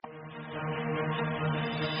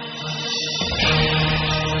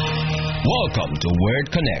Welcome to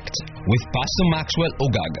Word Connect with Pastor Maxwell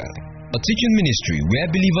Ogaga, a teaching ministry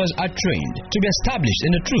where believers are trained to be established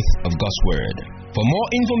in the truth of God's Word. For more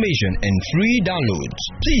information and free downloads,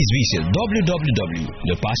 please visit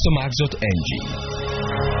www.thepastormax.ng.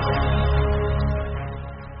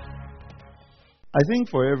 I think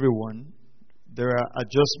for everyone, there are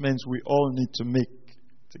adjustments we all need to make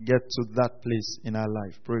to get to that place in our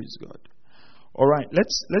life. Praise God. All right,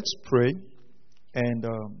 let's pray and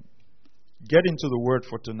get into the word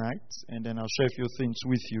for tonight, and then I'll share a few things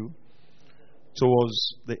with you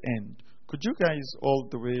towards the end. Could you guys, all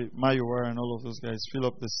the way, Mayuwar and all of those guys, fill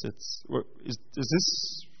up the seats? Is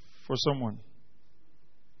this for someone?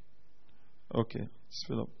 Okay, let's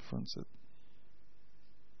fill up the front seat.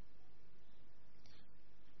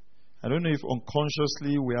 I don't know if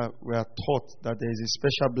unconsciously we are taught that there is a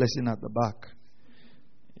special blessing at the back.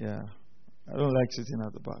 Yeah, I don't like sitting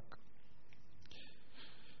at the back.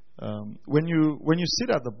 When you sit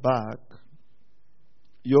at the back,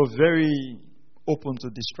 you're very open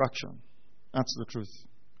to distraction. That's the truth.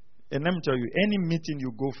 And let me tell you, any meeting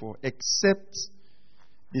you go for, except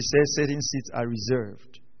it says certain seats are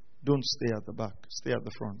reserved, don't stay at the back. Stay at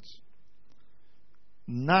the front.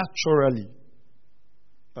 Naturally,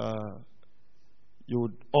 you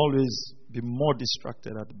would always be more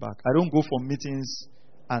distracted at the back. I don't go for meetings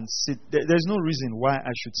and sit. There's no reason why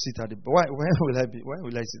I should sit at the back. Why will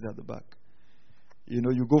I sit at the back? You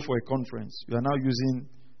know, you go for a conference. You are now using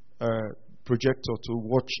a projector to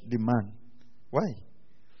watch the man. Why?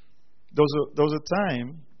 There was a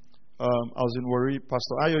time I was in Warri.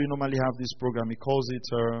 Pastor Ayo, you normally have this program. He calls it.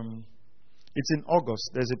 It's in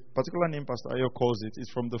August. There's a particular name Pastor Ayo calls it.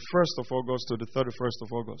 It's from the 1st of August to the 31st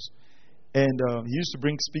of August. And he used to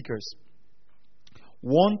bring speakers.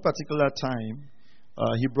 One particular time,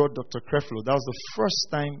 he brought Dr. Creflo. That was the first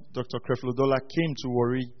time Dr. Creflo Dollar came to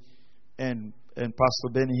Warri and Pastor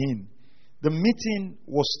Benny Hinn. The meeting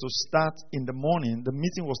was to start in the morning. The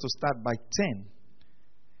meeting was to start by 10.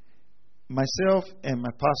 Myself and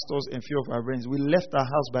my pastors and a few of our friends, we left our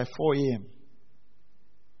house by 4 a.m.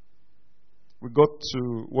 We got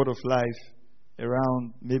to Word of Life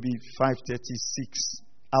around maybe 5:36.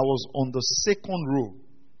 I was on the second row.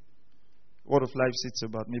 Word of Life sits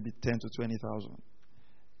about maybe 10 to 20,000.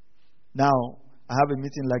 Now, I have a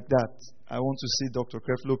meeting like that. I want to see Dr.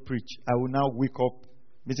 Creflo preach. I will now wake up.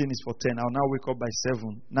 Meeting is for 10. I'll now wake up by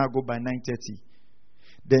 7. Now go by 9:30.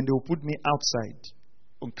 Then they will put me outside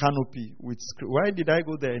on canopy with. Why did I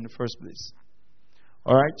go there in the first place?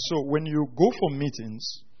 All right. So when you go for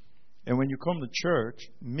meetings and when you come to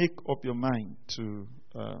church, make up your mind to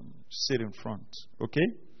sit in front.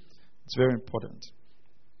 Okay? It's very important.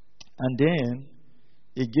 And then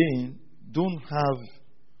again, don't have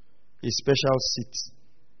a special seat.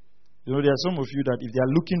 You know, there are some of you that if they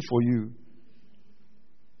are looking for you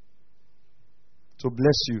to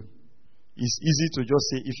bless you, it's easy to just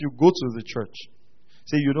say, if you go to the church,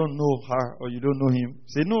 say you don't know her or you don't know him,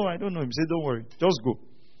 say, no, I don't know him. Say, don't worry, just go.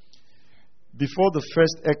 Before the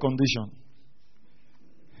first air condition,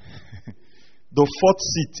 the fourth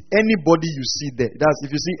seat, anybody you see there, that's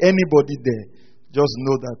if you see anybody there, just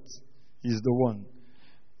know that he's the one.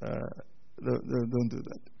 Don't do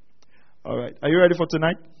that. All right. Are you ready for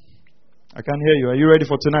tonight? I can't hear you. Are you ready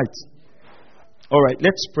for tonight? All right.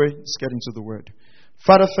 Let's pray. Let's get into the word.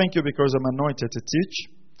 Father, thank you because I'm anointed to teach.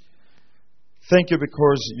 Thank you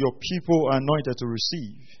because your people are anointed to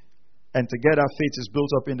receive. And together faith is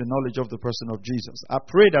built up in the knowledge of the person of Jesus. I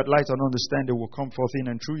pray that light and understanding will come forth in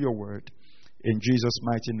and through your word. In Jesus'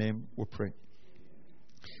 mighty name we pray.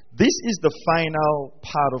 This is the final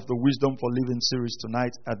part of the Wisdom for Living series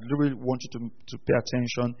tonight. I really want you to pay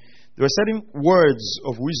attention. There are certain words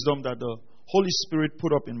of wisdom that the Holy Spirit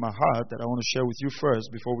put up in my heart that I want to share with you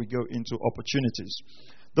first before we go into opportunities.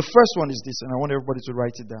 The first one is this, and I want everybody to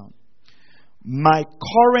write it down. My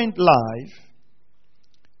current life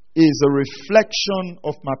is a reflection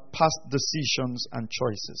of my past decisions and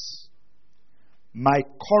choices. My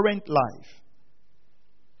current life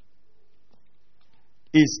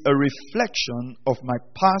is a reflection of my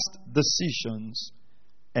past decisions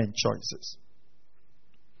and choices.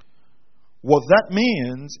 What that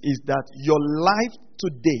means is that your life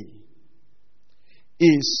today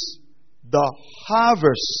is the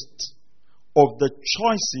harvest of the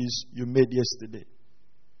choices you made yesterday.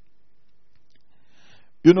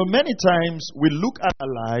 You know, many times we look at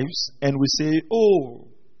our lives and we say, oh,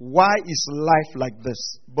 why is life like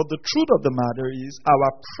this? But the truth of the matter is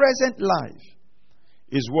our present life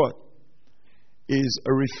is what? Is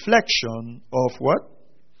a reflection of what?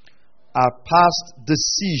 Our past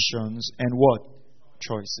decisions and what?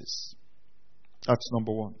 Choices. That's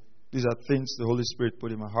number one. These are things the Holy Spirit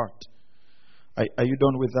put in my heart. Are you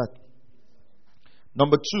done with that?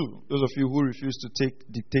 Number 2, those of you who refuse to take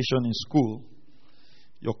dictation in school,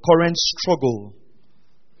 your current struggle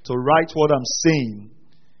to write what I'm saying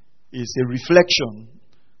is a reflection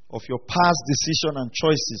of your past decision and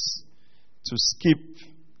choices to skip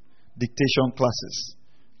dictation classes.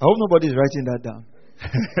 I hope nobody is writing that down.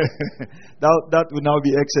 That will now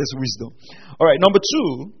be excess wisdom. All right, number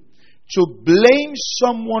 2, to blame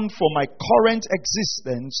someone for my current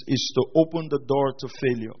existence is to open the door to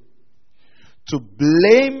failure. To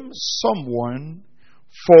blame someone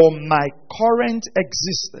for my current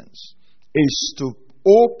existence is to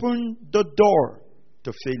open the door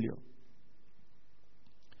to failure.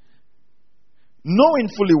 Knowing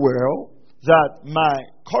fully well that my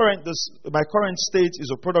current state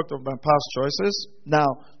is a product of my past choices, now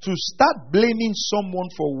to start blaming someone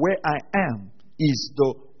for where I am is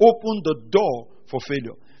to open the door for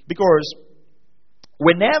failure. Because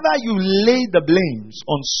whenever you lay the blames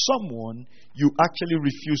on someone, you actually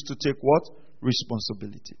refuse to take what?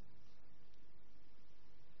 Responsibility.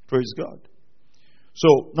 Praise God.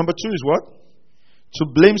 So, number 2 is what? To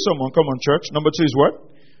blame someone. Come on, church. Number 2 is what?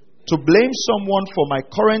 To blame someone for my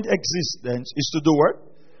current existence is to do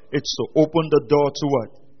what? It's to open the door to what?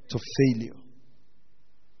 To failure.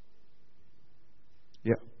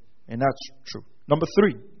 Yeah. And that's true. Number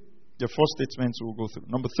 3. The 4 statements we'll go through.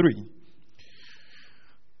 Number 3.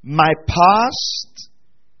 My past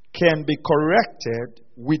can be corrected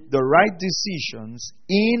with the right decisions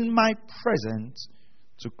in my present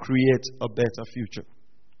to create a better future.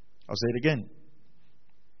 I'll say it again.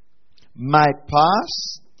 My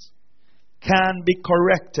past can be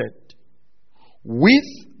corrected with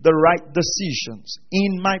the right decisions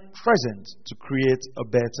in my present to create a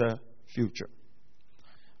better future.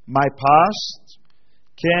 My past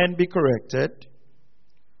can be corrected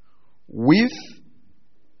with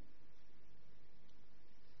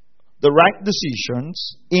the right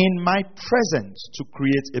decisions in my present to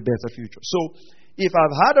create a better future. So, if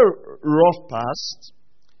I've had a rough past,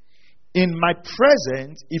 in my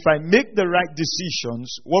present, if I make the right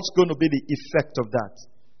decisions, what's going to be the effect of that?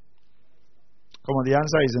 Come on, the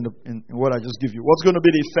answer is in what I just give you. What's going to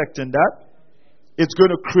be the effect in that? It's going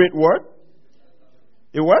to create what?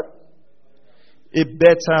 A what? A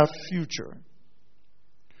better future.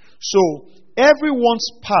 So, everyone's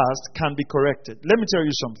past can be corrected. Let me tell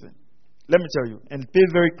you something. Let me tell you, and pay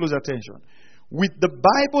very close attention. With the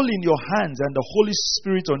Bible in your hands and the Holy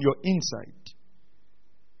Spirit on your inside,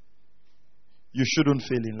 you shouldn't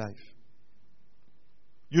fail in life.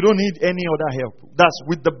 You don't need any other help. That's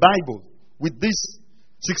with the Bible, with these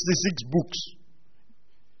 66 books,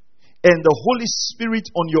 and the Holy Spirit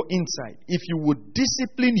on your inside. If you would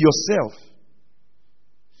discipline yourself,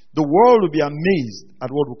 the world will be amazed at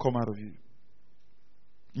what will come out of you.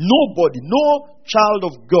 Nobody, no child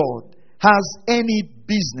of God has any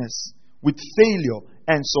business with failure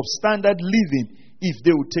and substandard living if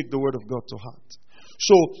they would take the word of God to heart.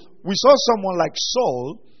 So, we saw someone like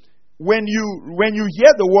Saul. When you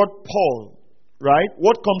hear the word Paul, right,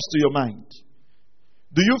 what comes to your mind?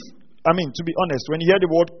 To be honest, when you hear the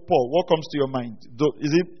word Paul, what comes to your mind?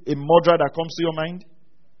 Is it a murderer that comes to your mind?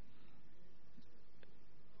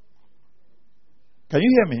 Can you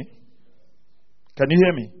hear me? Can you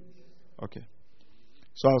hear me? Okay.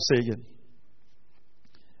 So I'll say again.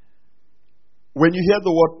 When you hear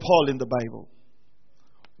the word Paul in the Bible,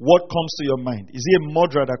 what comes to your mind? Is he a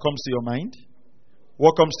murderer that comes to your mind?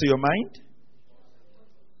 What comes to your mind?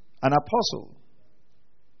 An apostle.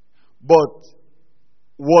 But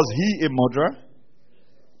was he a murderer?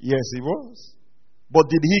 Yes, he was. But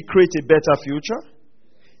did he create a better future?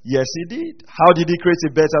 Yes, he did. How did he create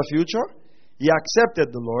a better future? He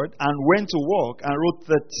accepted the Lord and went to work and wrote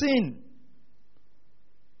 13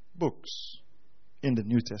 books in the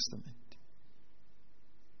New Testament.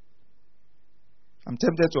 I'm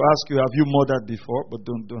tempted to ask you, have you murdered before? But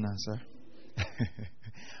don't answer.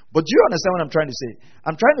 But do you understand what I'm trying to say?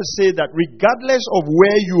 I'm trying to say that regardless of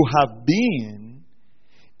where you have been,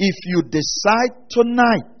 if you decide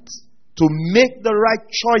tonight to make the right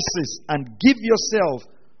choices and give yourself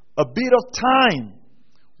a bit of time,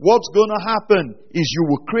 what's going to happen is you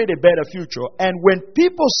will create a better future. And when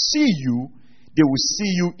people see you, they will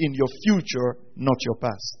see you in your future, not your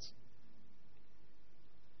past.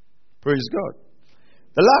 Praise God.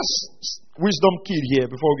 The last wisdom key here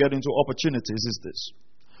before we get into opportunities is this.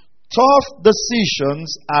 Tough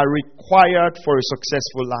decisions are required for a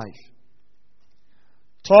successful life.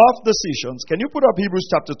 Tough decisions. Can you put up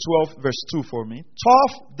Hebrews chapter 12 verse 2 for me?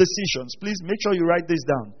 Tough decisions. Please make sure you write this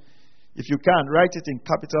down. If you can, write it in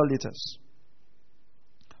capital letters.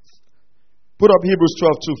 Put up Hebrews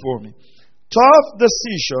 12:2 for me. Tough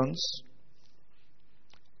decisions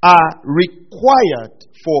are required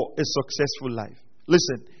for a successful life.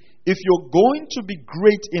 Listen, if you're going to be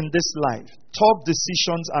great in this life, tough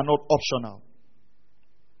decisions are not optional.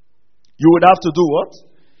 You would have to do what?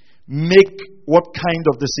 Make what kind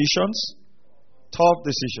of decisions? Tough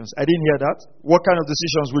decisions. I didn't hear that. What kind of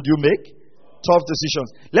decisions would you make? Tough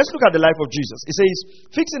decisions. Let's look at the life of Jesus. It says,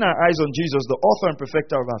 fixing our eyes on Jesus, the author and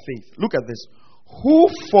perfecter of our faith. Look at this. Who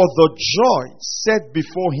for the joy set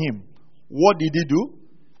before him, what did he do?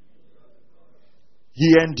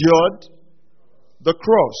 He endured the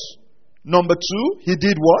cross. Number 2, he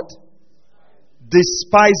did what?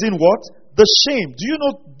 Despising what? The shame. Do you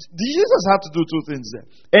know, Jesus had to do 2 things there.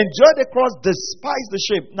 Endure the cross, despise the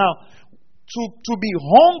shame. Now, to be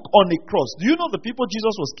hung on a cross, do you know the people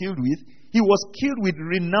Jesus was killed with? He was killed with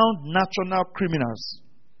renowned national criminals.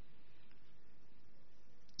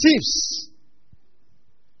 Thieves.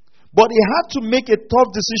 But he had to make a tough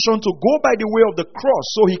decision to go by the way of the cross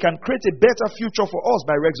so he can create a better future for us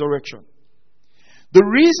by resurrection. The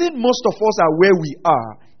reason most of us are where we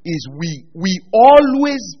are is we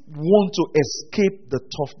always want to escape the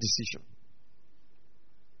tough decision.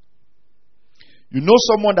 You know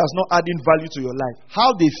someone that's not adding value to your life.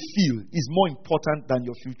 How they feel is more important than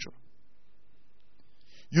your future.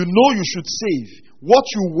 You know you should save. What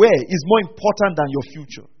you wear is more important than your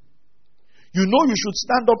future. You know you should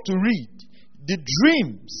stand up to read. The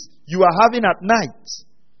dreams you are having at night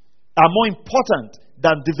are more important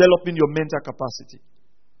than developing your mental capacity.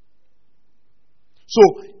 So,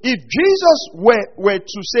 if Jesus were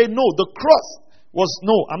to say, no, the cross was,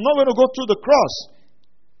 no, I'm not going to go through the cross,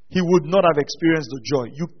 he would not have experienced the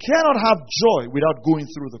joy. You cannot have joy without going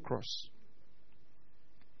through the cross.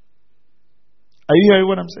 Are you hearing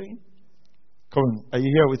what I'm saying? Come on, are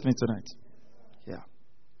you here with me tonight? Yeah.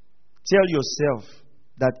 Tell yourself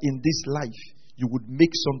that in this life, you would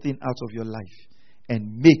make something out of your life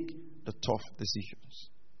and make the tough decisions.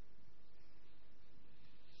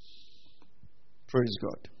 Praise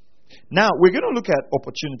God. Now, we're going to look at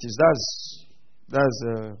opportunities.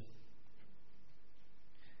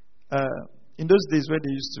 In those days where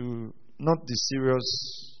they used to, not the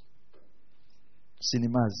serious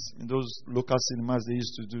cinemas, in those local cinemas they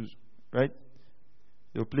used to do, right?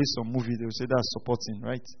 They'll play some movie, they'll say that's supporting,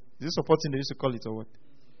 right? Is it supporting they used to call it or what?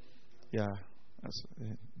 Yeah.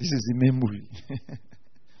 This is the main movie.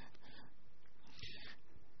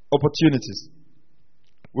 Opportunities.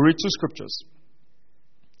 We read 2 scriptures.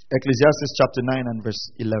 Ecclesiastes chapter 9 and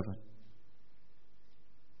verse 11.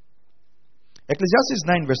 Ecclesiastes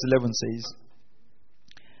 9 verse 11 says,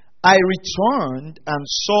 I returned and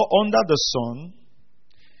saw under the sun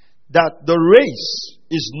that the race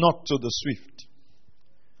is not to the swift,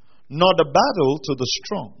 nor the battle to the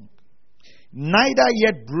strong, neither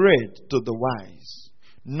yet bread to the wise,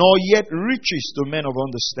 nor yet riches to men of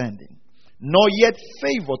understanding, nor yet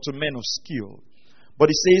favor to men of skill. But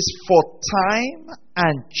it says, for time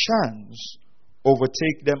and chance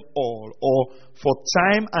overtake them all, or for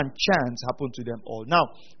time and chance happen to them all. Now,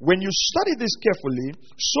 when you study this carefully,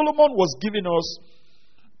 Solomon was giving us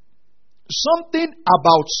something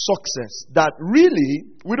about success that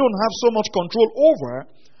really we don't have so much control over,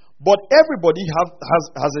 but everybody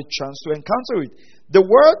has a chance to encounter it. The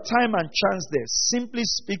word time and chance there simply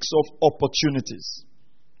speaks of opportunities.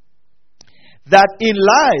 That in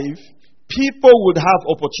life, people would have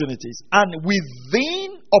opportunities, and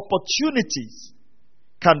within opportunities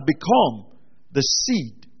can become the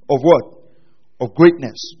seed of what? Of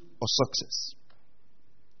greatness or success.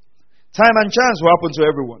 Time and chance will happen to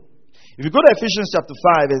everyone. If you go to Ephesians chapter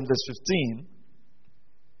 5 and verse 15,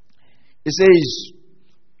 it says,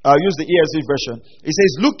 I'll use the ESV version. It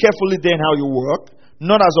says, look carefully then how you work,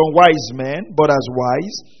 not as unwise men, but as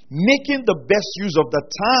wise, making the best use of the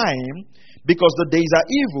time, because the days are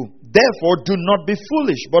evil. Therefore, do not be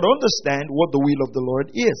foolish, but understand what the will of the Lord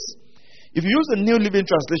is. If you use the New Living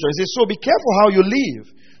Translation, it says, so be careful how you live.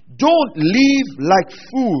 Don't live like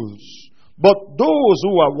fools, but those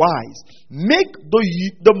who are wise. Make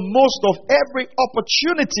the most of every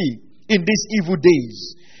opportunity in these evil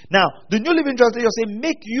days. Now, the New Living Translation says,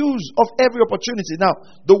 make use of every opportunity. Now,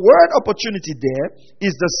 the word opportunity there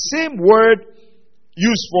is the same word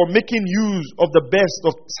used for making use of the best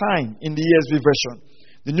of time in the ESV version.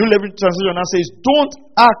 The New Living Translation now says, don't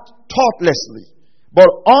act thoughtlessly, but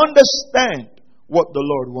understand what the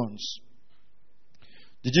Lord wants.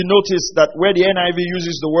 Did you notice that where the NIV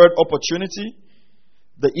uses the word opportunity,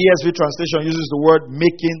 the ESV translation uses the word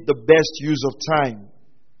making the best use of time?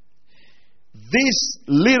 This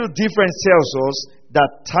little difference tells us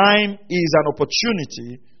that time is an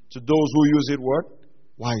opportunity to those who use it what?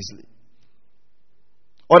 Wisely.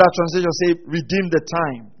 Other translations say, redeem the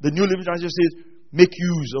time. The New Living Translation says, make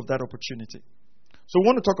use of that opportunity. So we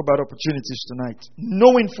want to talk about opportunities tonight,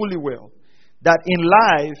 knowing fully well that in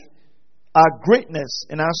life, our greatness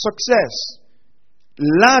and our success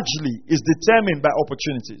largely is determined by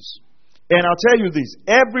opportunities. And I'll tell you this,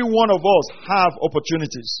 every one of us have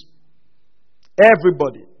opportunities.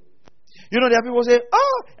 Everybody. You know, there are people who say,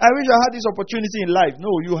 I wish I had this opportunity in life. No,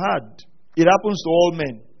 you had. It happens to all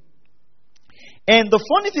men. And the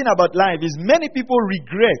funny thing about life is many people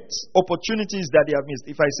regret opportunities that they have missed.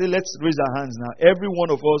 If I say, let's raise our hands now. Every one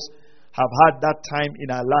of us have had that time in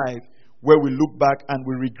our life where we look back and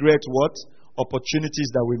we regret what? Opportunities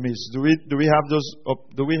that we missed. Do we have those?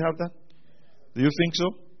 Do we have that? Do you think so?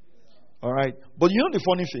 All right. But you know the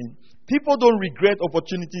funny thing? People don't regret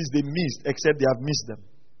opportunities they missed except they have missed them.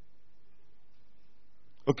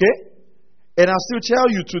 Okay? And I'll still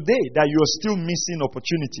tell you today that you are still missing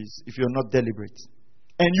opportunities if you're not deliberate.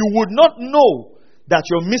 And you would not know that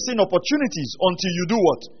you're missing opportunities until you do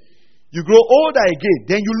what? You grow older again.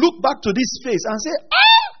 Then you look back to this face and say,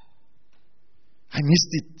 I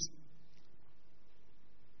missed it.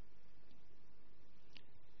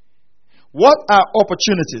 What are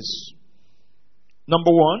opportunities?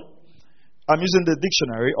 Number one, I'm using the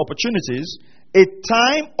dictionary. Opportunities, a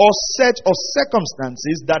time or set of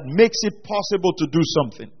circumstances that makes it possible to do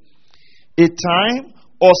something. A time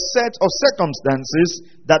or set of circumstances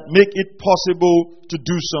that make it possible to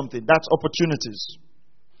do something. That's opportunities.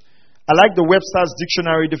 I like the Webster's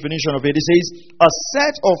dictionary definition of it. It says, a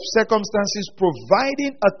set of circumstances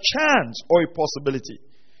providing a chance or a possibility.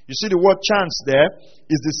 You see the word chance there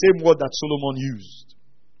is the same word that Solomon used.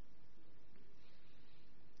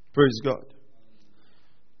 Praise God.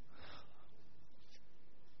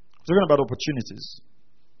 Talking about opportunities.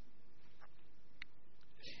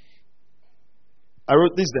 I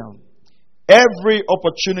wrote this down. Every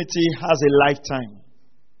opportunity has a lifetime.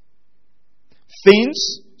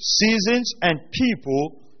 Things, seasons, and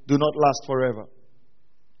people do not last forever.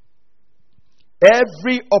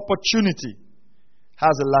 Every opportunity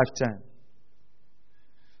has a lifetime.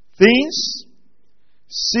 Things,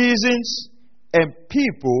 seasons, and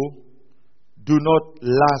people do not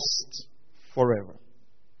last forever.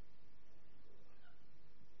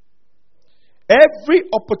 Every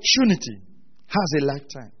opportunity has a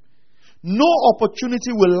lifetime. No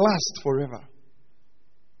opportunity will last forever.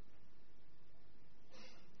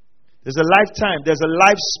 There's a lifetime, there's a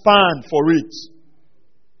lifespan for it.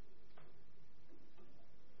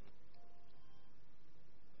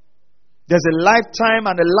 There's a lifetime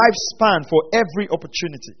and a lifespan for every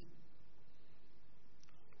opportunity.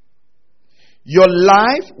 Your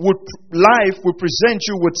life will present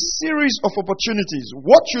you with series of opportunities.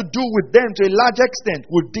 What you do with them to a large extent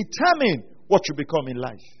will determine what you become in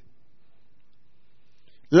life.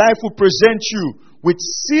 Life will present you with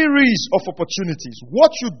series of opportunities.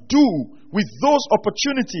 What you do with those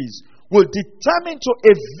opportunities will determine to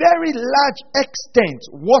a very large extent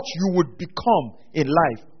what you would become in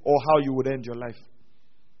life or how you would end your life.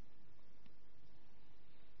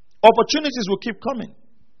 Opportunities will keep coming.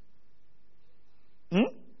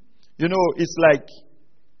 You know, it's like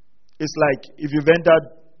if you've entered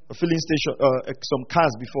a filling station, some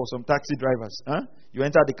cars before, some taxi drivers. You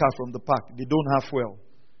enter the car from the park, they don't have fuel.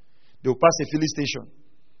 They'll pass a filling station.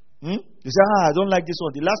 You say, I don't like this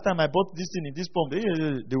one. The last time I bought this thing in this pump, they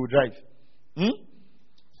will drive.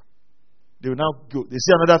 They will now go. They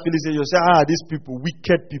see another filling station. You say, these people,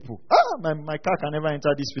 wicked people. My car can never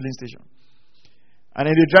enter this filling station. And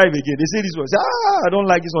then they drive again. They say this one. Say, I don't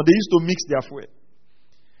like this one. They used to mix their fuel.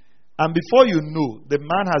 And before you know, the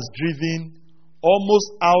man has driven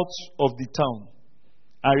almost out of the town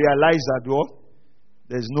and realized that,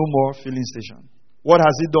 there's no more filling station. What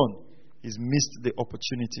has he done? He's missed the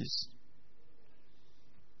opportunities.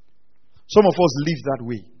 Some of us live that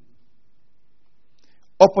way.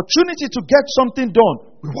 Opportunity to get something done,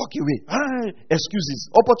 we walk away. Excuses.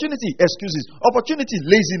 Opportunity, excuses. Opportunity,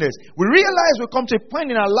 laziness. We realize we come to a point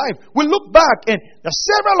in our life, we look back and there are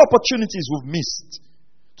several opportunities we've missed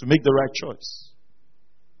to make the right choice.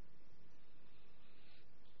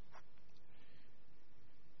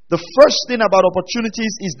 The first thing about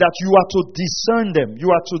opportunities is that you are to discern them. You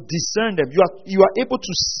are to discern them. You are able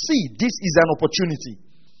to see this is an opportunity.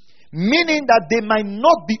 Meaning that they might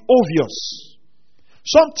not be obvious.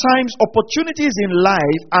 Sometimes opportunities in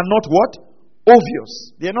life are not what?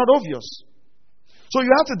 Obvious. They are not obvious. So you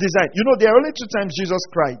have to decide. You know, there are only 2 times Jesus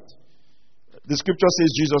cried. The scripture says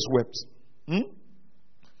Jesus wept.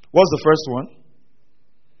 What's the first one?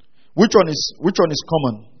 Which one is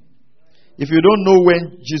common? If you don't know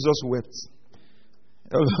when Jesus wept,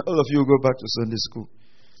 all of you go back to Sunday school.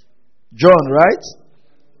 John, right?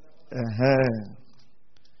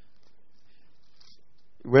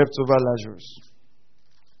 Wept over Lazarus.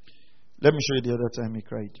 Let me show you the other time he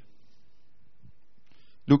cried.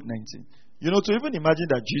 Luke 19. You know, to even imagine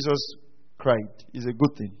that Jesus cried is a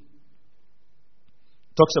good thing.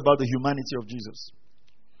 Talks about the humanity of Jesus.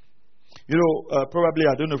 You know, probably,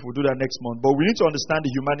 I don't know if we'll do that next month, but we need to understand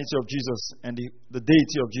the humanity of Jesus and the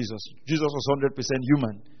deity of Jesus. Jesus was 100%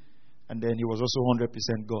 human, and then he was also 100%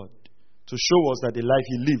 God. To show us that the life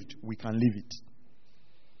he lived, we can live it.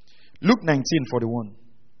 Luke 19:41.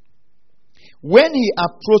 When he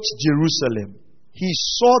approached Jerusalem, he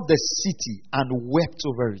saw the city and wept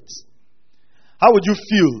over it. How would you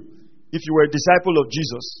feel if you were a disciple of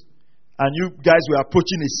Jesus and you guys were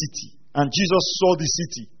approaching a city and Jesus saw the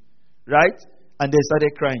city, right? And they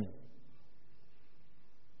started crying.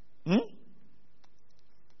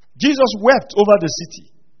 Jesus wept over the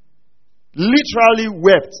city. Literally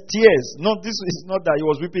wept. Tears. This is not that he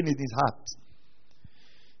was weeping in his heart.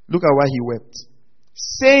 Look at why he wept.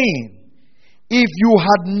 Saying, if you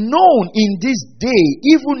had known in this day,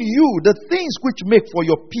 even you, the things which make for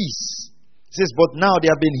your peace. He says, but now they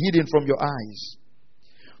have been hidden from your eyes.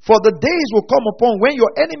 For the days will come upon when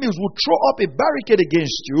your enemies will throw up a barricade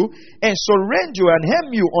against you and surround you and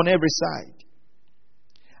hem you on every side.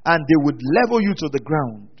 And they would level you to the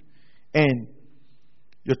ground. And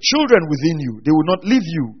your children within you, they will not leave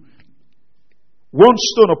you one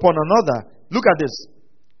stone upon another. Look at this.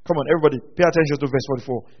 Come on, everybody, pay attention to verse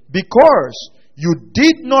 44. Because you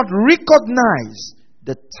did not recognize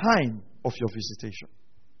the time of your visitation.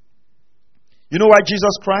 You know why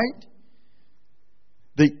Jesus cried?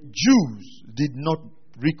 The Jews did not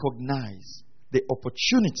recognize the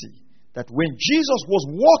opportunity that when Jesus was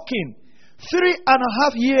walking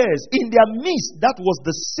 3.5 years in their midst, that was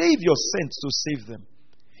the Savior sent to save them.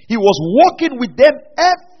 He was walking with them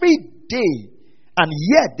every day, and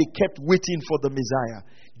yet they kept waiting for the Messiah.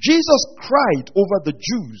 Jesus cried over the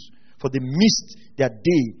Jews for they missed their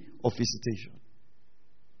day of visitation.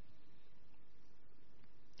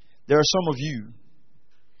 There are some of you,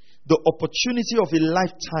 the opportunity of a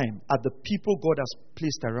lifetime are the people God has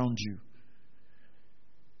placed around you.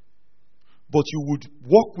 But you would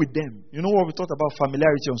walk with them. You know what we talked about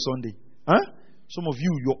familiarity on Sunday? Some of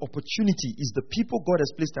you, your opportunity is the people God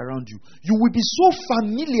has placed around you. You will be so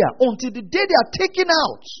familiar until the day they are taken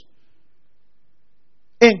out.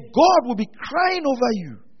 And God will be crying over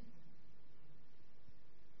you.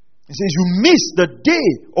 He says, you miss the day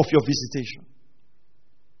of your visitation.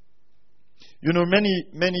 You know,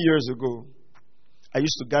 many years ago, I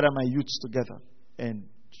used to gather my youths together. And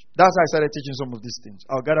that's how I started teaching some of these things.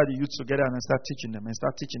 I'll gather the youths together and I start teaching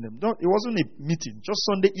them. No, it wasn't a meeting. Just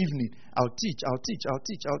Sunday evening. I'll teach.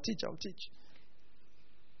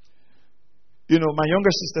 You know, my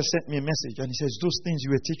younger sister sent me a message and he says, those things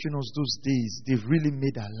you were teaching us those days, they've really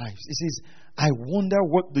made our lives. He says, I wonder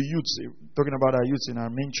what the youths, talking about our youths in our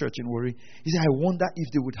main church in Warri, he said, I wonder if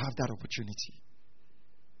they would have that opportunity.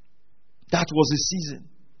 That was a season.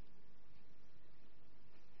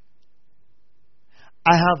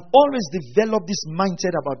 I have always developed this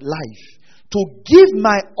mindset about life to give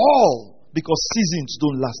my all because seasons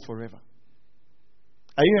don't last forever.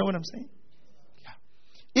 Are you hearing what I'm saying?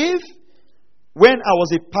 Yeah. If when I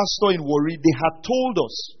was a pastor in Warri, they had told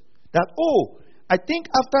us that, I think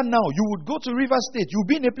after now you would go to River State, you'll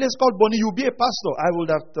be in a place called Bonny, you'll be a pastor. I would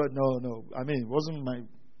have thought, no. I mean, it wasn't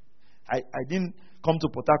I didn't come to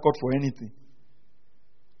Port Harcourt for anything.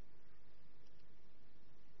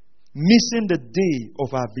 Missing the day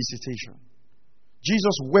of our visitation.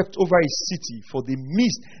 Jesus wept over his city for the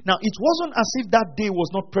missed. Now, it wasn't as if that day was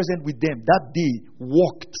not present with them. That day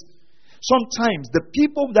walked. Sometimes the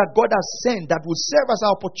people that God has sent that will serve as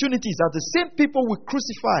our opportunities are the same people we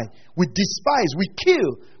crucify, we despise, we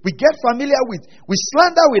kill, we get familiar with, we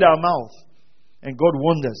slander with our mouth. And God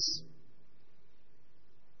wonders.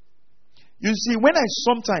 You see, when I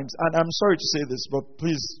sometimes, and I'm sorry to say this, but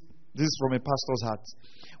please, this is from a pastor's heart.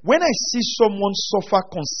 When I see someone suffer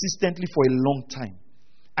consistently for a long time,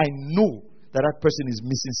 I know that that person is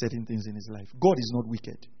missing certain things in his life. God is not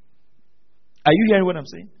wicked. Are you hearing what I'm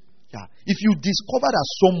saying? Yeah. If you discover that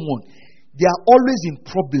someone, they are always in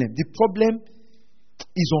problem, the problem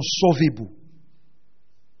is unsolvable,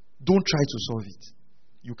 don't try to solve it.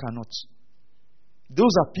 You cannot.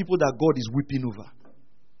 Those are people that God is weeping over.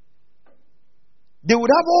 They would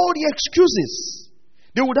have all the excuses.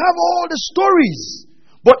 They would have all the stories.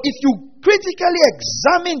 But if you critically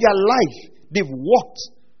examine their life, they've walked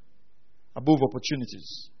above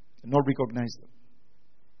opportunities and not recognized them.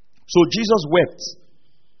 So Jesus wept.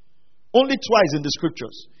 Only twice in the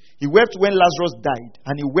scriptures. He wept when Lazarus died,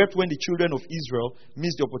 and he wept when the children of Israel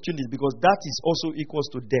missed the opportunity, because that is also equals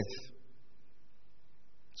to death.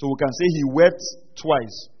 So we can say he wept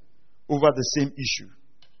twice over the same issue.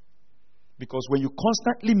 Because when you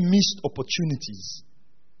constantly miss opportunities,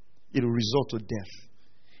 it will result to death.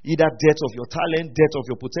 Either death of your talent, death of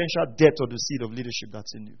your potential, death of the seed of leadership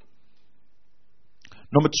that's in you.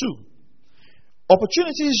 Number 2,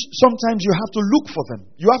 opportunities, sometimes you have to look for them.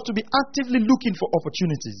 You have to be actively looking for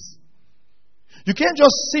opportunities. You can't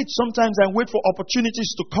just sit sometimes and wait for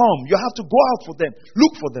opportunities to come. You have to go out for them.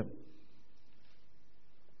 Look for them.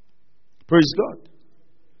 Praise God.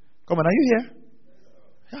 Come on, are you here?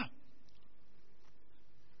 Yeah.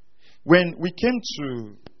 When we came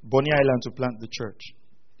to Bonny Island to plant the church,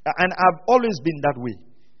 and I've always been that way.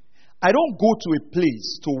 I don't go to a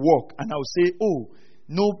place to work and I'll say, oh,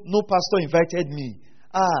 no pastor invited me.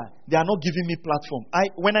 They are not giving me platform.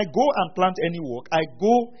 When I go and plant any work, I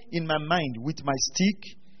go in my mind with my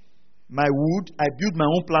stick, my wood. I build my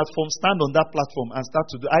own platform, stand on that platform and start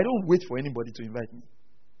to do. I don't wait for anybody to invite me.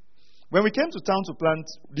 When we came to town to plant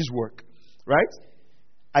this work, right?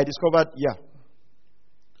 I discovered,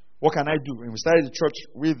 what can I do? When we started the church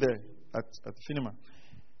with at Finima,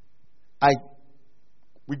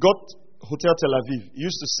 we got Hotel Tel Aviv. It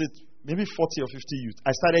used to sit maybe 40 or 50 youth.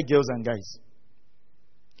 I started Girls and Guys.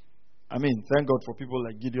 I mean, thank God for people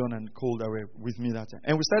like Gideon and Cole that were with me that time.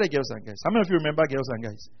 And we started Girls and Guys. How many of you remember Girls and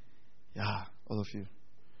Guys? Yeah, all of you.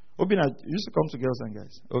 Obina, you used to come to Girls and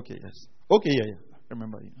Guys. Okay, yes. Okay, yeah. I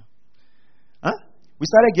remember you. Huh? We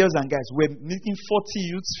started Girls and Guys. We're making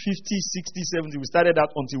 40 youths, 50, 60, 70. We started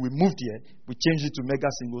that until we moved here. We changed it to Mega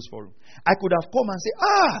Singles Forum. I could have come and say,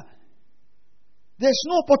 there's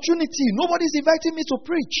no opportunity. Nobody's inviting me to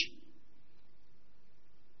preach.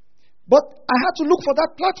 But I had to look for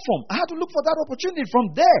that platform. I had to look for that opportunity.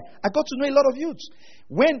 From there, I got to know a lot of youths.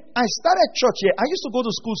 When I started church here, I used to go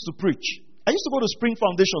to schools to preach. I used to go to Spring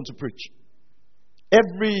Foundation to preach.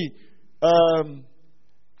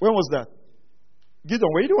 When was that?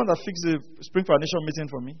 Gideon, were you the one that fixed the Spring Foundation meeting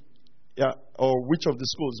for me? Yeah, or which of the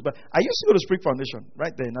schools? But I used to go to Spring Foundation,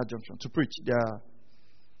 right there in that junction, to preach.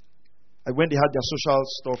 When they had their social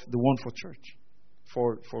stuff, the one for church,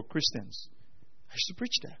 for Christians. I used to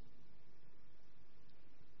preach there.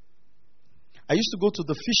 I used to go to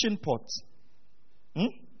the fishing port.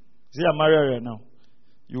 See, I'm married right now.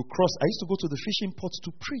 You cross. I used to go to the fishing port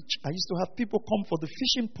to preach. I used to have people come for the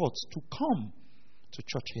fishing port to come to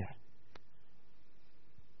church here.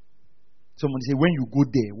 Someone say, when you go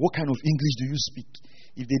there, what kind of English do you speak?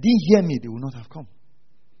 If they didn't hear me, they would not have come.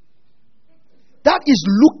 That is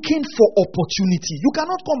looking for opportunity. You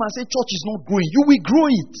cannot come and say church is not growing. You will grow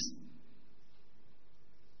it.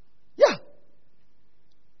 Yeah.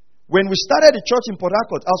 When we started the church in Port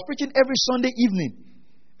Harcourt, I was preaching every Sunday evening.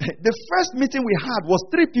 The first meeting we had was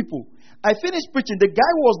 3 people. I finished preaching. The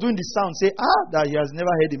guy who was doing the sound said, that he has never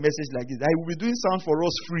heard a message like this. That he will be doing sound for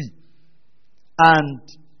us free. And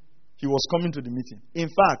he was coming to the meeting. In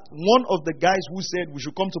fact, one of the guys who said we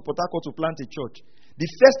should come to Port Harcourt to plant a church, the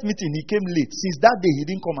first meeting he came late. Since that day, he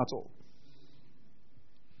didn't come at all.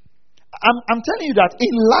 I'm telling you that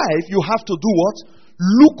in life, you have to do what?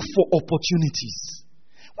 Look for opportunities.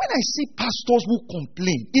 When I see pastors who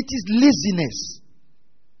complain, it is laziness.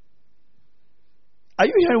 Are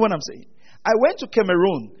you hearing what I'm saying? I went to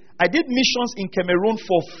Cameroon. I did missions in Cameroon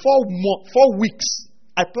for 4 weeks.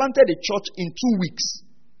 I planted a church in 2 weeks.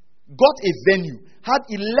 Got a venue. Had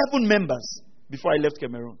 11 members before I left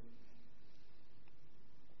Cameroon.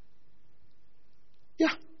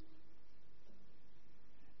 Yeah.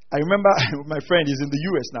 I remember my friend is in the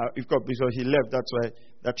US now. Because he left, that's why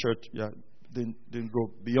that church didn't go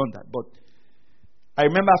beyond that. But I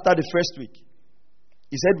remember after the first week,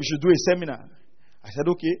 he said we should do a seminar. I said,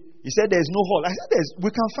 okay. He said there's no hall. I said we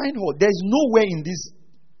can find hall. There's nowhere in this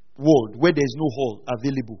world where there's no hall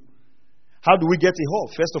available. How do we get a hall?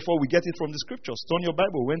 First of all, we get it from the scriptures. Turn your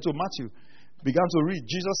Bible. Went to Matthew. Began to read.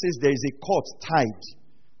 Jesus says there is a court tied.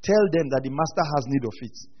 Tell them that the master has need of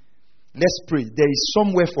it. Let's pray. There is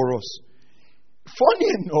somewhere for us. Funny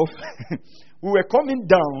enough, we were coming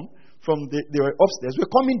down from they were upstairs. We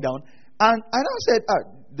were coming down. And I said,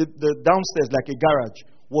 the downstairs, like a garage,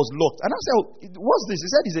 was locked. And I said, what's this? He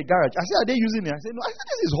said, it's a garage. I said, are they using it? I said, no. I said,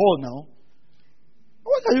 this is hall now.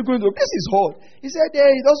 What are you going to do? This is hall. He said,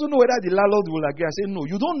 he doesn't know whether the landlord will agree. I said, no,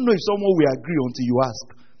 you don't know if someone will agree until you ask.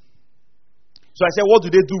 So I said, what do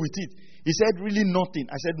they do with it? He said, really nothing.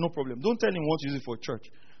 I said, no problem. Don't tell him what to use it for church.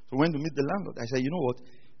 So we went to meet the landlord. I said, you know what?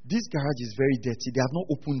 This garage is very dirty. They have not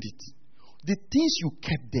opened it. the things you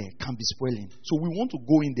kept there can be spoiling. So we want to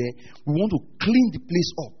go in there. We want to clean the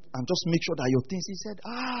place up and just make sure that your things. He said,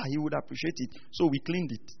 he would appreciate it. So we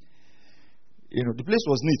cleaned it. The place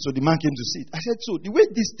was neat, so the man came to see it. I said, so the way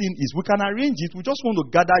this thing is, we can arrange it. We just want to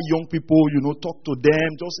gather young people, talk to them.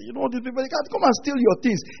 Just, these people, they can't come and steal your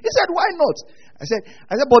things. He said, why not? I said,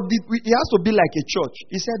 but it has to be like a church.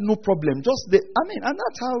 He said, no problem. And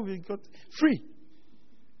that's how we got free.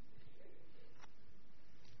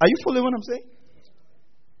 Are you following what I'm saying?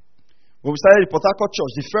 When we started the Port Harcourt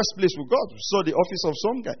Church, the first place we got, we saw the office of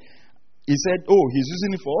some guy. He said, he's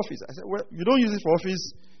using it for office. I said, well, you don't use it for office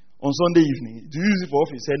on Sunday evening. Do you use it for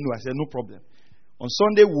office? He said, no. I said, no problem. On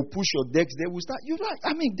Sunday, we'll push your decks there. We'll start.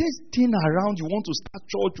 There's thing around. You want to start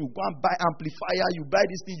church, you go and buy amplifier, you buy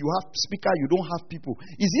this thing, you have speaker, you don't have people.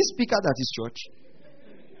 Is this speaker that is church?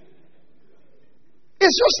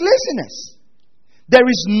 It's just laziness. There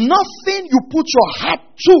is nothing you put your heart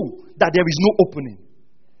to that there is no opening.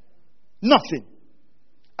 Nothing.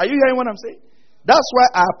 Are you hearing what I'm saying? That's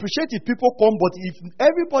why I appreciate if people come, but if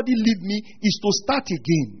everybody leave me, is to start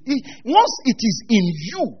again. Once it is in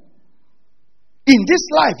you, in this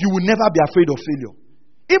life, you will never be afraid of failure.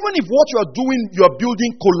 Even if what you are doing, you are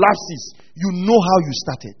building collapses, you know how you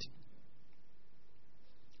started.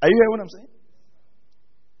 Are you hearing what I'm saying?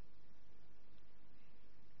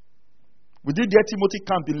 We did the Timothy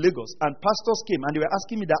camp in Lagos, and pastors came and they were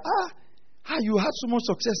asking me that, you had so much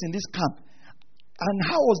success in this camp. And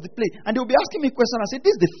how was the play? And they will be asking me a question. I said,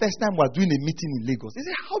 this is the first time we are doing a meeting in Lagos. They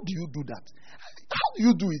say, how do you do that? How do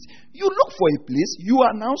you do it? You look for a place, you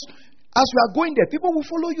announce, as you are going there, people will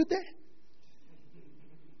follow you there.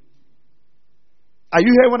 Are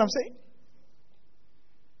you hearing what I'm saying?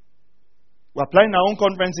 We're planning our own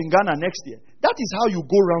conference in Ghana next year. That is how you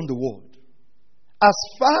go around the world. As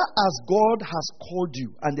far as God has called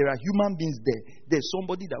you, and there are human beings there, there's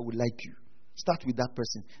somebody that will like you. Start with that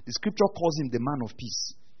person. The scripture calls him the man of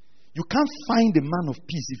peace. You can't find the man of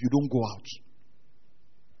peace if you don't go out.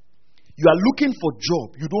 You are looking for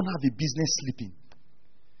job. You don't have a business sleeping.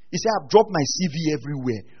 He said, I've dropped my CV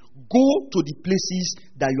everywhere. Go to the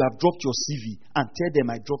places that you have dropped your CV and tell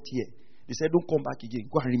them I dropped here. They said, don't come back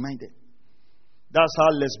again. Go and remind them. That's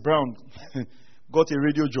how Les Brown got a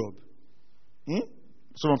radio job.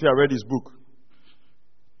 Some of you have read his book.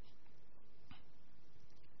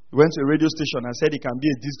 He went to a radio station and said he can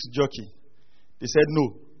be a disc jockey. They said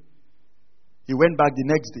no. He went back the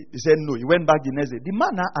next day. They said no. He went back the next day. The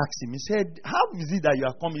man now asked him, he said, how is it that you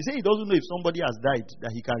are coming? He said he doesn't know if somebody has died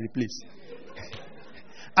that he can replace.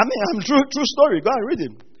 I'm true story. Go and read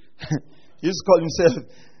him. He used to call himself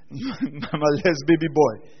Mama Les baby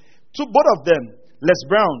boy. Both of them, Les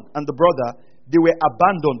Brown and the brother, they were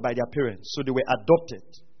abandoned by their parents. So they were adopted.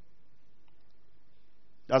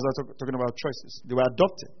 That's what I'm talking about choices. They were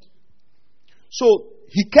adopted. So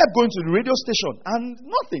he kept going to the radio station and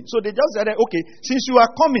nothing. So they just said, okay, since you are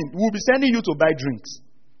coming, we'll be sending you to buy drinks.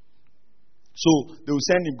 So they will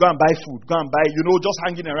send him, go and buy food, go and buy, just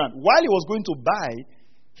hanging around. While he was going to buy,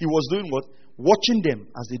 he was doing what? Watching them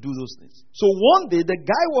as they do those things. So one day, the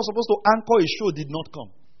guy was supposed to anchor a show, did not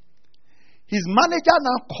come. His manager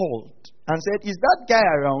now called and said, is that guy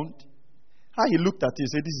around? How he looked at it, he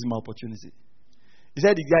said, this is my opportunity. He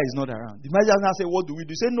said the guy is not around. The manager now said, what do we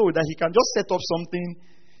do? He said, no, that he can just set up something,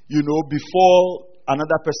 before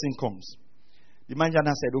another person comes. The manager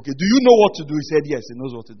now said, okay, do you know what to do? He said, yes, he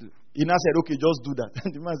knows what to do. He now said, okay, just do that.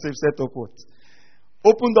 The man said, set up what?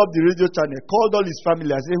 Opened up the radio channel, called all his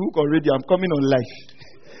family and said, hook on radio, I'm coming on live.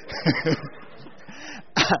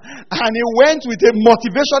 And he went with a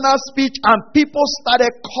motivational speech and people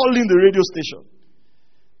started calling the radio station.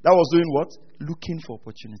 That was doing what? Looking for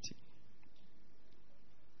opportunity.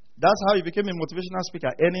 That's how he became a motivational speaker,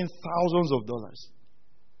 earning thousands of dollars.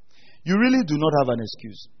 You really do not have an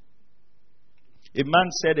excuse. A man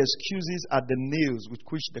said, excuses are the nails with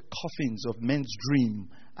which the coffins of men's dream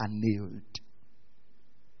are nailed.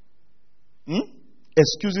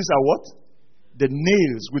 Excuses are what? The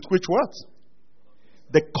nails with which what?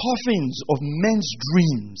 The coffins of men's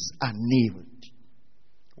dreams are nailed.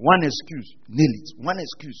 One excuse, nail it. One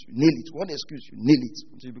excuse, you nail it. One excuse, you nail it.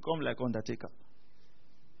 Until you become like Undertaker.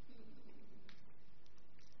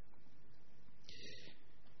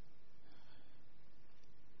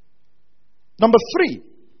 Number 3,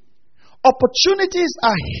 opportunities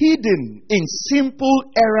are hidden in simple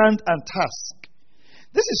errand and task.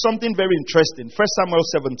 This is something very interesting. 1 Samuel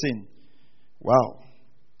 17. Wow.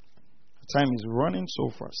 Time is running so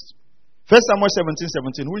fast. 1 Samuel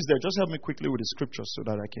 17:17. Who is there? Just help me quickly with the scriptures so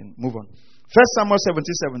that I can move on. 1 Samuel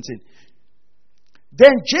 17:17.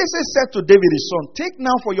 Then Jesse said to David his son, take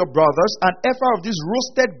now for your brothers an ephah of this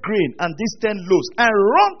roasted grain and these 10 loaves, and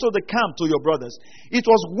run to the camp to your brothers. It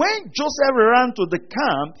was when Joseph ran to the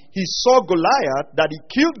camp, he saw Goliath, that he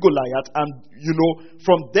killed Goliath, and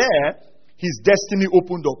from there, his destiny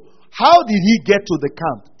opened up. How did he get to the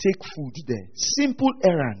camp? Take food there. Simple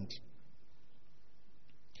errand.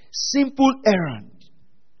 Simple errand.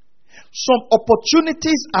 Some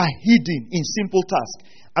opportunities are hidden in simple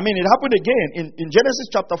tasks. It happened again in Genesis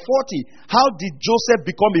chapter 40. How did Joseph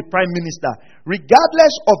become a prime minister?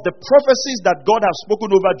 Regardless of the prophecies that God has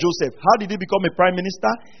spoken over Joseph, how did he become a prime minister?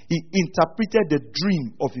 He interpreted the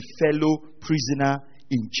dream of a fellow prisoner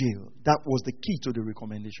in jail. That was the key to the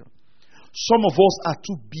recommendation. Some of us are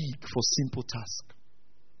too big for simple tasks.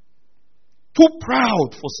 Too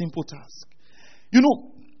proud for simple tasks.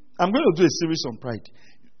 I'm going to do a series on pride.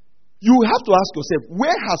 You have to ask yourself,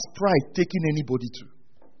 where has pride taken anybody to?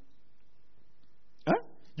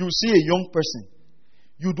 You see a young person,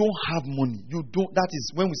 you don't have money. That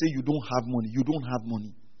is when we say you don't have money, you don't have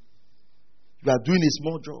money. You are doing a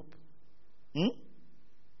small job.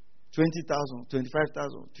 20,000,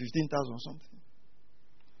 25,000, 15,000 something.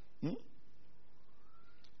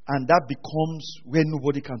 And that becomes where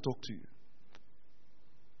nobody can talk to you.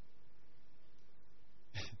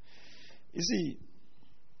 You see,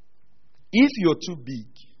 if you're too big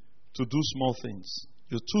to do small things,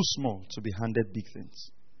 you're too small to be handed big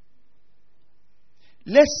things.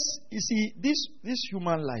 This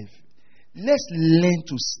human life, let's learn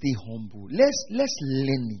to stay humble. Let's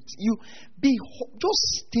learn it.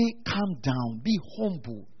 Just stay calm down. Be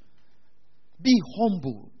humble. Be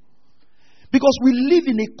humble. Because we live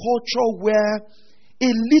in a culture where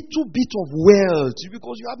a little bit of wealth,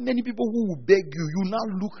 because you have many people who will beg you, you now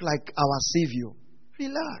look like our Savior.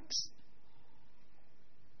 Relax.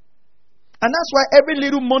 And that's why every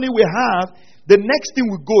little money we have, the next thing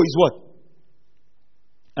we go is what?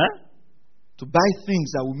 To buy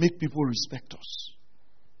things that will make people respect us.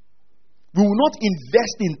 We will not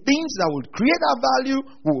invest in things that will create our value.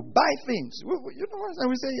 We will buy things. You know what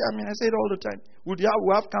we say? I say it all the time. We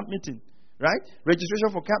have camp meeting, right?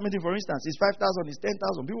 Registration for camp meeting, for instance, is 5,000, is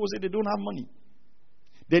 10,000. People say they don't have money.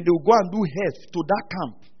 Then they will go and do hair to that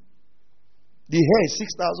camp. The hair is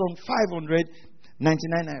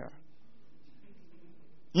 6,599 naira.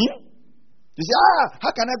 You say,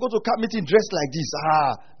 how can I go to camp meeting dressed like this?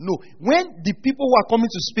 No. When the people who are coming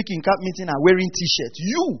to speak in camp meeting are wearing t-shirts,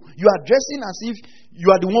 you are dressing as if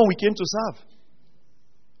you are the one we came to serve.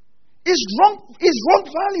 It's wrong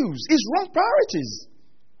values. It's wrong priorities.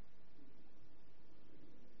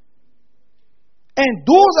 And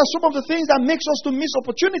those are some of the things that makes us to miss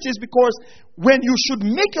opportunities, because when you should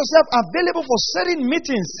make yourself available for certain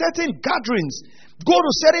meetings, certain gatherings, go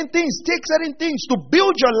to certain things, take certain things to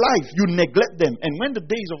build your life, you neglect them. And when the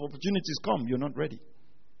days of opportunities come, you're not ready.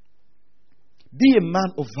 Be a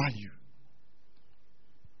man of value.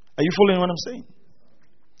 Are you following what I'm saying?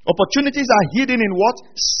 Opportunities are hidden in what?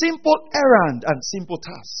 Simple errand and simple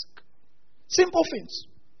task. Simple things.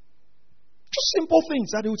 Just simple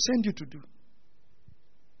things that He would send you to do.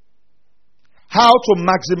 How to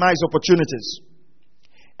maximize opportunities.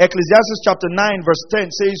 Ecclesiastes chapter 9 verse 10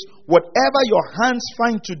 says, whatever your hands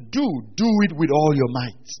find to do, do it with all your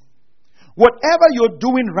might. Whatever you're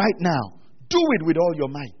doing right now, do it with all your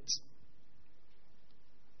might.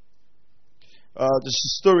 There's a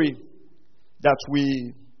story that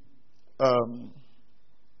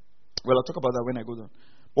I'll talk about that when I go down.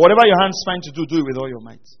 But whatever your hands find to do, do it with all your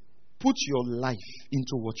might. Put your life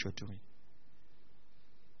into what you're doing.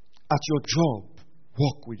 At your job,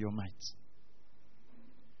 walk with your might.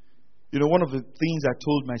 One of the things I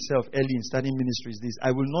told myself early in starting ministry is this: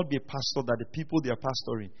 I will not be a pastor that the people they are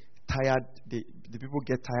pastoring the people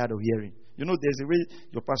get tired of hearing. There's a way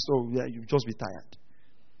your pastor, you just be tired.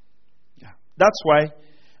 Yeah. That's why,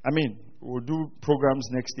 we'll do programs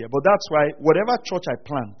next year. But that's why whatever church I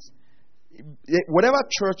plant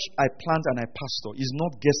and I pastor is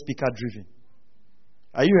not guest speaker driven.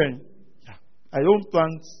 Are you hearing? Yeah. I don't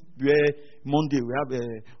plant where Monday we have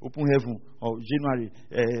open heaven, or January,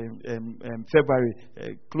 February,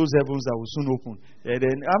 close heavens that will soon open.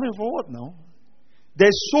 Then for what now?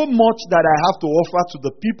 There's so much that I have to offer to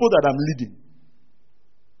the people that I'm leading.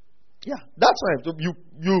 Yeah, that's why you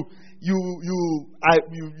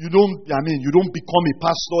don't become a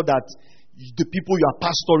pastor that the people you are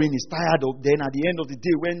pastoring is tired of. Then at the end of the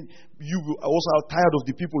day, when you also are tired of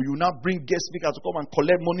the people, you now bring guest speakers to come and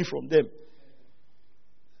collect money from them.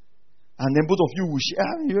 And then both of you will share.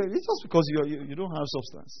 It's just because you don't have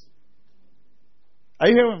substance. Are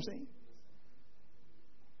you hearing what I'm saying?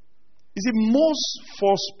 You see, most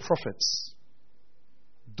false prophets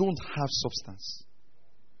don't have substance.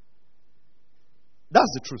 That's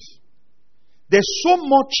the truth. There's so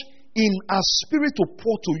much in our spirit to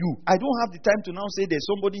pour to you. I don't have the time to now say there's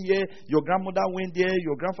somebody here, your grandmother went there,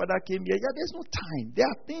 your grandfather came here. Yeah, there's no time. There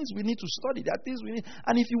are things we need to study. There are things we need.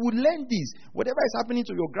 And if you would learn this, whatever is happening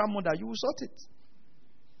to your grandmother, you will sort it.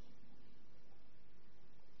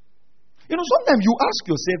 You know, sometimes you ask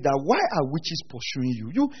yourself that why are witches pursuing you?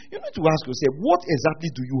 You need to ask yourself, what exactly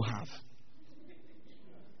do you have?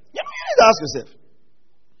 You need to ask yourself.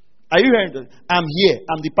 Are you hearing that? I'm here.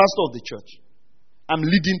 I'm the pastor of the church. I'm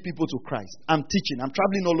leading people to Christ. I'm teaching. I'm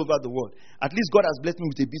traveling all over the world. At least God has blessed me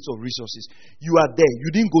with a bit of resources. You are there.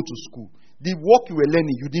 You didn't go to school. The work you were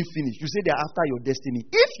learning, you didn't finish. You say they're after your destiny.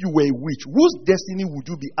 If you were a witch, whose destiny would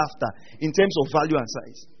you be after in terms of value and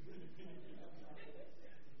size?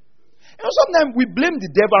 You know, sometimes we blame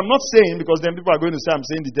the devil. I'm not saying, because then people are going to say I'm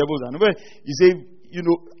saying the devil's. And you say, you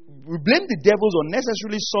know, we blame the devils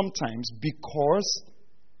unnecessarily sometimes because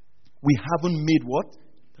we haven't made what?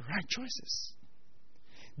 The right choices.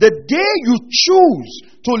 The day you choose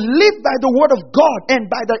to live by the word of God and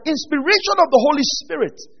by the inspiration of the Holy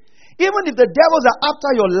Spirit, even if the devils are after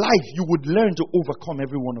your life, you would learn to overcome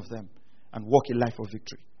every one of them and walk a life of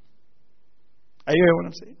victory. Are you hearing what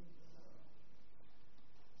I'm saying?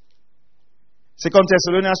 2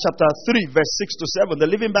 Thessalonians chapter 3, verse 6 to 7. The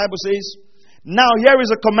Living Bible says, "Now here is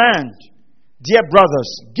a command, dear brothers,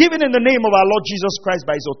 given in the name of our Lord Jesus Christ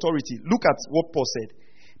by his authority." Look at what Paul said.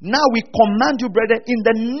 "Now we command you, brethren, in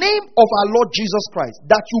the name of our Lord Jesus Christ,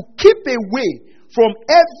 that you keep away from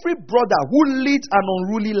every brother who leads an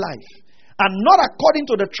unruly life, and not according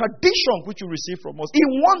to the tradition which you received from us." He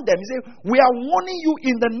warned them. He said, "We are warning you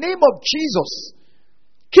in the name of Jesus.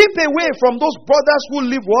 Keep away from those brothers who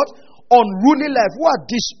live what? Unruly life, who are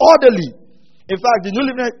disorderly." In fact, the New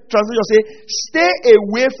Living Translation says, "Stay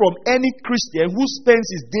away from any Christian who spends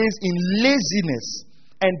his days in laziness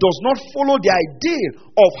and does not follow the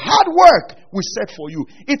ideal of hard work we set for you."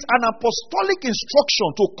 It's an apostolic instruction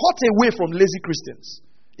to cut away from lazy Christians.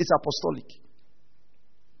 It's apostolic.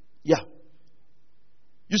 Yeah.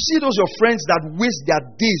 You see those your friends that waste their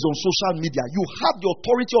days on social media. You have the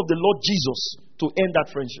authority of the Lord Jesus to end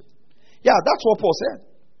that friendship. Yeah, that's what Paul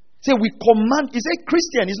said. He said, we command. He said,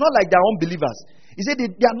 Christian, it's not like they're unbelievers. He said, they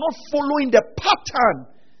are not following the pattern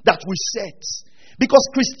that we set. Because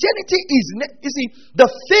Christianity is, you see, the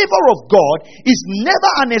favor of God is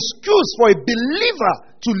never an excuse for a believer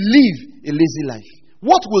to live a lazy life.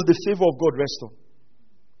 What will the favor of God rest on?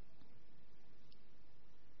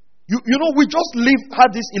 You know, we just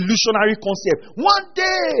had this illusionary concept. One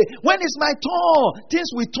day, when it's my turn, things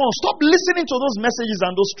will turn. Stop listening to those messages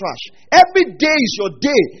and those trash. Every day is your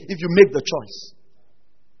day if you make the choice.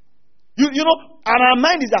 You know, and our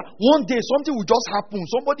mind is that one day something will just happen.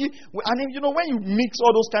 Somebody, and then, you know, when you mix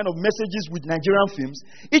all those kind of messages with Nigerian films,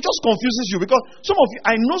 it just confuses you. Because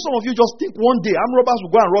I know some of you just think one day armed robbers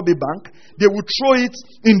will go and rob a bank. They will throw it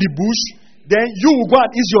in the bush. Then you will go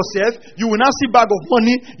and ease yourself. You will now see a bag of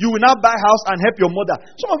money. You will now buy a house and help your mother.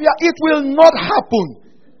 Some of you, it will not happen.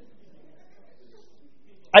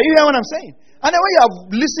 Are you hearing what I'm saying? And then when you have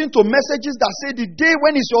listened to messages that say the day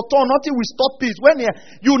when it's your turn, nothing will stop it. When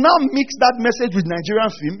you now mix that message with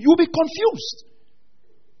Nigerian film, you'll be confused.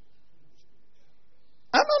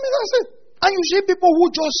 And I mean, that's it. And you see people who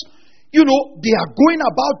just, you know, they are going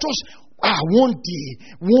about just, one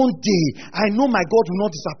day, I know my God will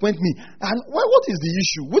not disappoint me. And what is the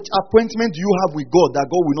issue? Which appointment do you have with God that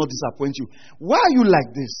God will not disappoint you? Why are you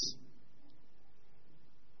like this?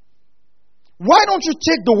 Why don't you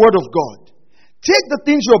take the word of God? Take the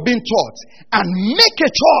things you're being taught and make a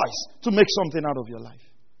choice to make something out of your life.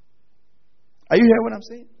 Are you hearing what I'm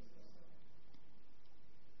saying?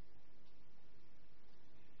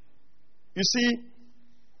 You see,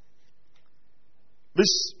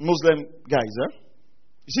 these Muslim guys,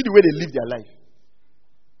 you see the way they live their life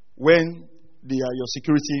when they are your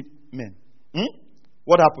security men.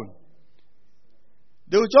 What happened?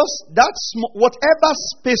 They will just, whatever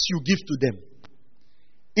space you give to them,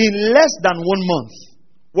 in less than 1 month,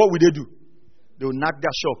 what will they do? They will knock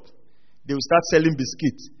their shop. They will start selling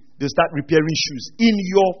biscuits. They will start repairing shoes. In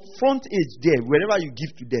your front edge there, wherever you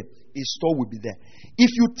give to them, a store will be there.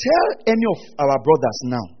 If you tell any of our brothers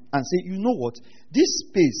now and say, you know what, this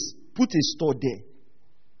space, put a store there,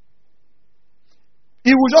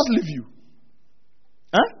 he will just leave you.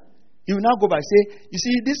 He will now go by and say, you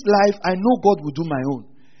see, this life, I know God will do my own.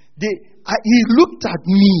 He looked at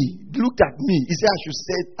me. He said,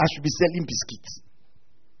 I should be selling biscuits.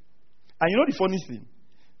 And you know the funny thing?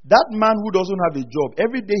 That man who doesn't have a job,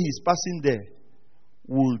 every day he's passing there,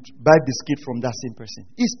 would buy biscuit from that same person.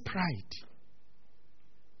 It's pride.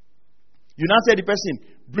 You now tell the person,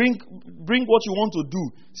 bring what you want to do.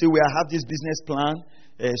 Say, I have this business plan.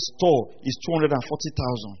 Store is 240,000.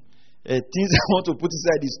 Things I want to put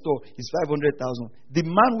inside the store is 500,000. The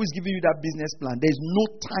man who is giving you that business plan, there is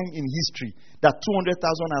no time in history that 200,000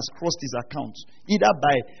 has crossed his account, either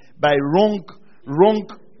by wrong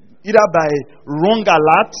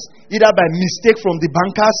alert, either by mistake from the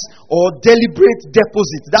bankers or deliberate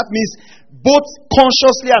deposit. That means both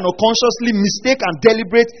consciously and unconsciously, mistake and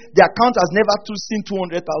deliberate, the account has never seen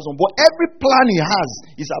 200,000. But every plan he has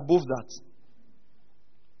is above that.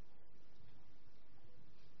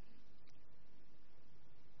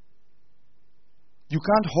 You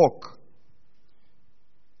can't hawk.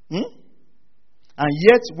 And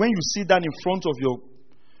yet, when you sit down in front of your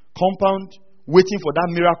compound, waiting for that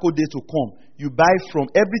miracle day to come, you buy from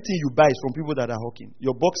everything you buy is from people that are hawking.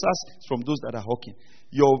 Your boxers is from those that are hawking.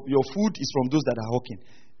 Your food is from those that are hawking.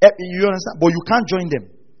 You understand? But you can't join them.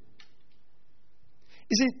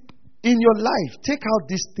 You see, in your life, take out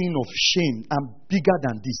this thing of shame and bigger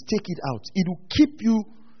than this. Take it out. It will keep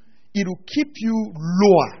you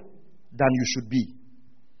lower than you should be.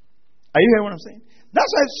 Are you hearing what I'm saying?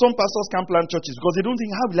 That's why some pastors can't plant churches, because they don't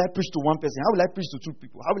think, how will I preach to one person? How will I preach to two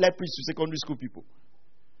people? How will I preach to secondary school people?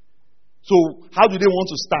 So, how do they want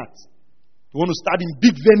to start? They want to start in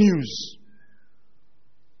big venues.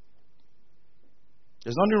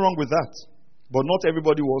 There's nothing wrong with that. But not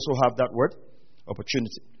everybody will also have that word,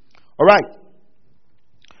 opportunity. All right.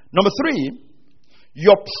 Number 3,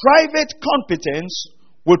 your private competence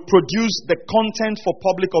will produce the content for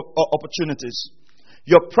public opportunities.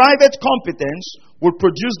 Your private competence will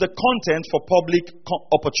produce the content for public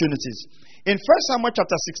opportunities. In 1 Samuel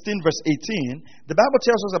chapter 16, verse 18, the Bible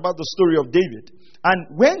tells us about the story of David.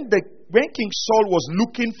 And when King Saul was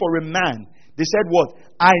looking for a man, they said what?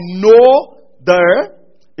 I know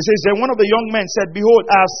it says, then one of the young men said, behold,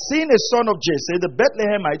 I have seen a son of Jesse, the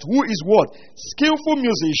Bethlehemite, who is what? Skillful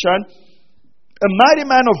musician, a mighty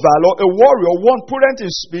man of valor, a warrior, one prudent in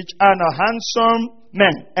speech, and a handsome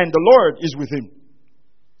man. And the Lord is with him.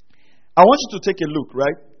 I want you to take a look,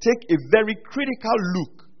 right? Take a very critical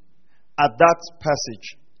look at that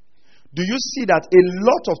passage. Do you see that a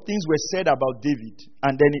lot of things were said about David,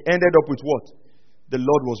 and then he ended up with what? The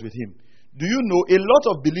Lord was with him. Do you know a lot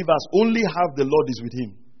of believers only have the Lord is with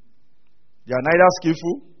him? They are neither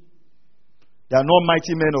skillful, they are not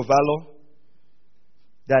mighty men of valor,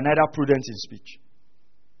 they are neither prudent in speech.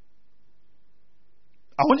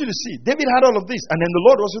 I want you to see, David had all of this, and then the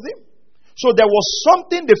Lord was with him. So there was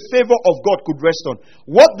something the favor of God could rest on.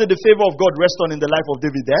 What did the favor of God rest on in the life of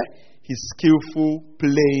David there? His skillful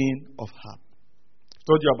playing of harp. I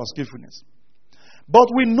told you about skillfulness. But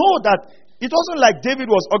we know that it wasn't like David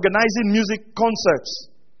was organizing music concerts.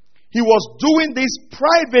 He was doing this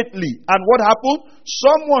privately. And what happened?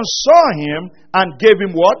 Someone saw him and gave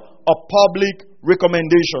him what? A public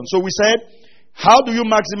recommendation. So we said, how do you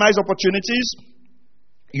maximize opportunities?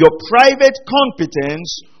 Your private competence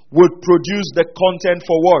will produce the content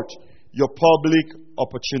for what? Your public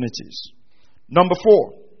opportunities. Number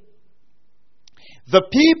 4. The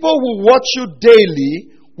people who watch you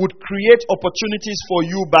daily would create opportunities for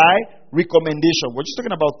you by recommendation. We're just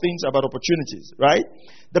talking about things about opportunities, right?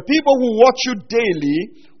 The people who watch you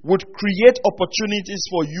daily would create opportunities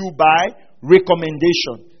for you by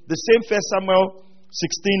recommendation. The same 1 Samuel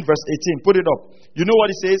 16 verse 18. Put it up. You know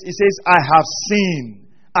what it says? It says, I have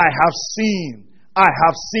seen. I have seen. I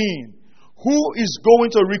have seen. Who is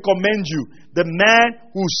going to recommend you? The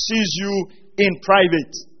man who sees you in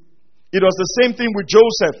private. It was the same thing with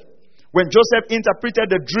Joseph. When Joseph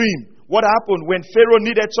interpreted the dream, what happened when Pharaoh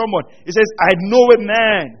needed someone? He says, I know a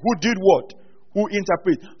man who did what? Who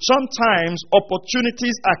interpret. Sometimes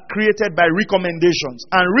opportunities are created by recommendations.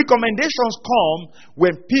 And recommendations come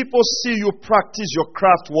when people see you practice your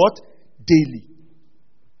craft what? Daily.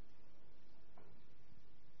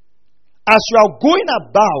 As you are going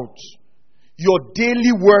about your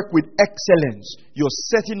daily work with excellence, you're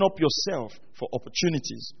setting up yourself for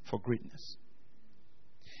opportunities for greatness.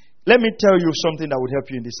 Let me tell you something that would help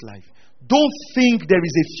you in this life. Don't think there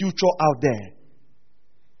is a future out there.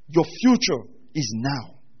 Your future is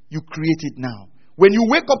now. You create it now. When you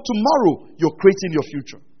wake up tomorrow, you're creating your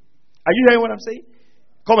future. Are you hearing what I'm saying?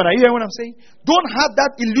 Come on, are you hearing what I'm saying? Don't have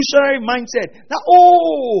that illusionary mindset that,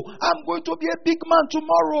 I'm going to be a big man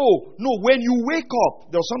tomorrow. No, when you wake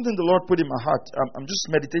up, there was something the Lord put in my heart. I'm just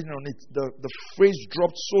meditating on it. The phrase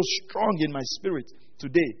dropped so strong in my spirit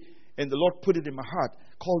today. And the Lord put it in my heart,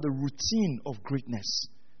 called the routine of greatness.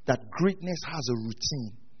 That greatness has a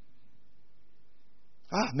routine.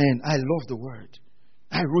 Man, I love the word.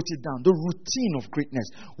 I wrote it down. The routine of greatness.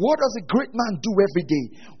 What does a great man do every day?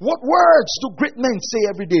 What words do great men say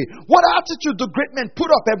every day? What attitude do great men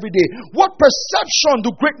put up every day? What perception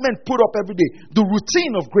do great men put up every day? The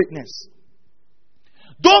routine of greatness.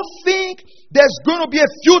 Don't think there's going to be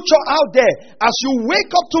a future out there. As you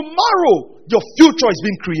wake up tomorrow, your future is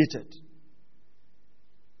being created.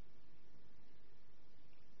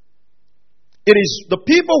 It is the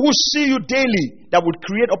people who see you daily that would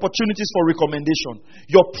create opportunities for recommendation.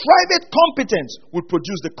 Your private competence will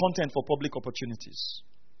produce the content for public opportunities.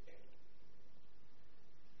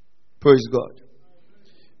 Praise God.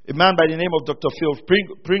 A man by the name of Dr. Phil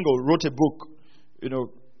Pringle wrote a book,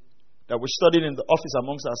 that was studied in the office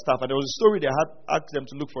amongst our staff. And there was a story they had asked them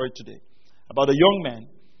to look for it today about a young man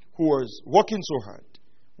who was working so hard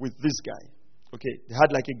with this guy. Okay, they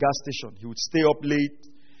had like a gas station. He would stay up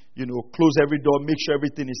late, close every door, make sure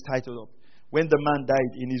everything is tightened up. When the man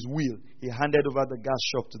died, in his will, he handed over the gas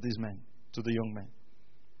shop to this man, to the young man.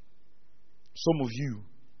 Some of you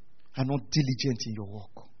are not diligent in your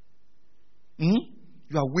work.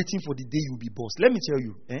 You are waiting for the day you'll be boss. Let me tell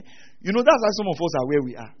you, that's why some of us are where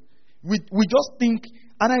we are. We just think,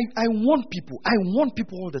 and I want people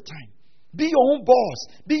all the time. Be your own boss.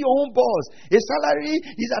 Be your own boss. A salary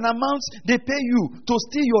is an amount they pay you to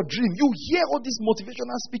steal your dream. You hear all this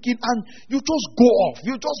motivational speaking and you just go off.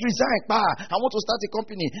 You just resign. I want to start a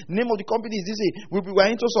company. Name of the company is this. We are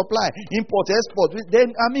into supply, import, export.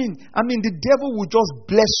 Then the devil will just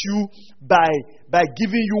bless you by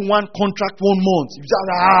giving you one contract 1 month. You just,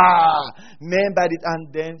 and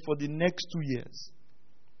then for the next 2 years,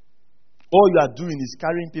 all you are doing is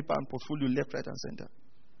carrying paper and portfolio left, right, and center.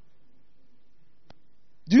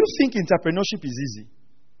 Do you think entrepreneurship is easy?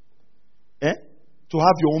 To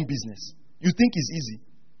have your own business. You think it's easy?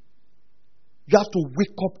 You have to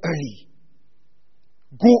wake up early.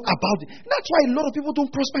 Go about it. That's why a lot of people don't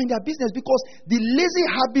prosper in their business, because the lazy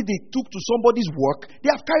habit they took to somebody's work, they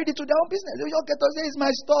have carried it to their own business. They just get to say, it's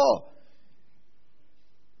my store.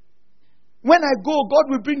 When I go,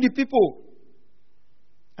 God will bring the people.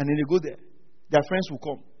 And then they go there. Their friends will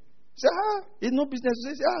come. Say, it's no business.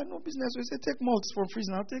 They say, no business. We say, take malts from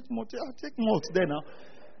freezing. I'll take malt. Take malt there now.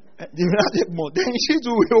 They will not take malt. Then she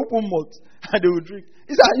will open malt and they will drink.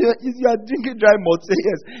 He said, you are drinking dry malt. Say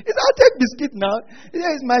yes. He said, I'll take biscuit now. He said,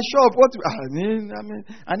 it's my shop. What?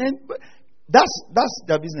 And then that's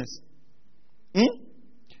their business.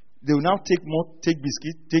 They will now take malt, take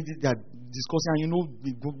biscuit, take their discussing, and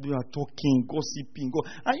you are talking, gossiping,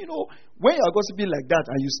 and when you are gossiping like that,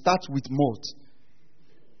 and you start with malt.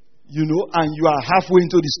 And you are halfway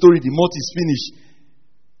into the story, the malt is finished.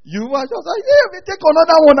 You are just like, we take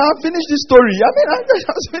another one, I'll finish this story. I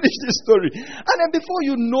just finish this story. And then before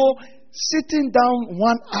you know, sitting down 1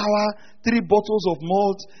 hour, 3 bottles of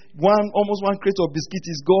malt, almost 1 crate of biscuit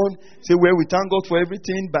is gone. Say, well, we thank God for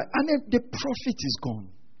everything, and then the profit is gone.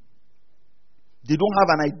 They don't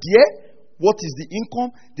have an idea what is the income.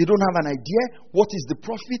 They don't have an idea what is the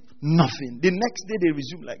profit. Nothing. The next day they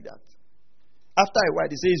resume like that. After a while,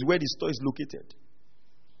 they say it's where the store is located.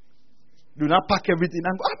 Do not pack everything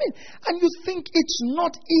and go. And you think it's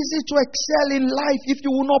not easy to excel in life if you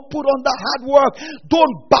will not put on the hard work.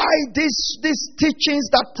 Don't buy these teachings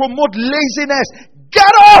that promote laziness.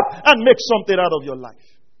 Get up and make something out of your life.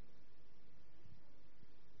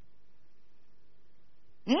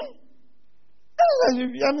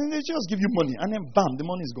 They just give you money and then bam, the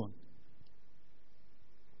money is gone.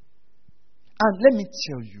 And let me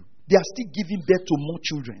tell you, they are still giving birth to more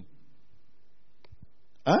children.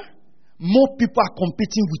 More people are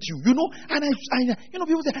competing with you. And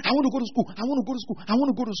people say, I want to go to school. I want to go to school. I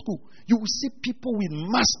want to go to school. You will see people with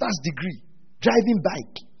master's degree driving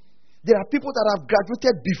bike. There are people that have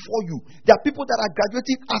graduated before you. There are people that are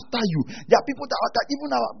graduating after you. There are people that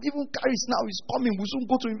even Caris now is coming. We soon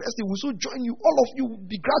go to university. We soon join you. All of you will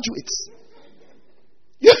be graduates.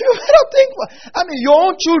 You better think. Your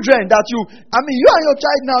own children that you and your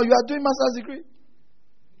child now, you are doing master's degree.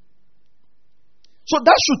 So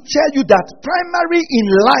that should tell you that primary in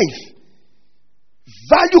life,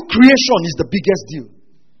 value creation is the biggest deal.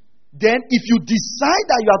 Then if you decide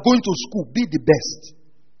that you are going to school, be the best.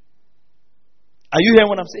 Are you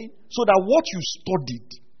hearing what I'm saying? So that what you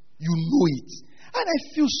studied, you know it. And I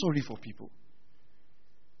feel sorry for people.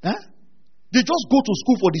 They just go to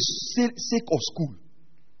school for the sake of school.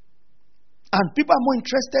 And people are more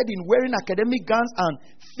interested in wearing academic gowns and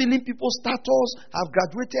filling people's status, have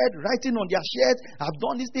graduated, writing on their shirts, have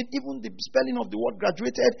done this thing. Even the spelling of the word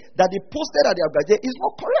graduated that they posted that they have graduated is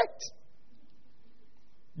not correct.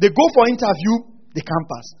 They go for interview, they can't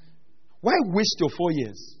pass. Why waste your 4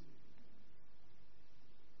 years?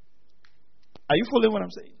 Are you following what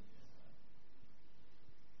I'm saying?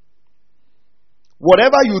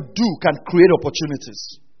 Whatever you do can create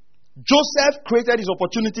opportunities. Joseph created his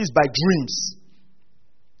opportunities by dreams.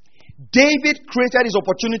 David created his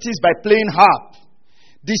opportunities by playing harp.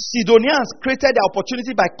 The Sidonians created their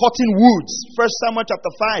opportunity by cutting woods. 1 Samuel chapter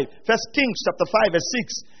 5, 1 Kings chapter 5 verse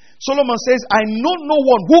 6. Solomon says, I know no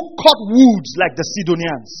one who cut woods like the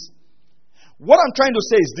Sidonians. What I'm trying to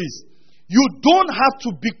say is this. You don't have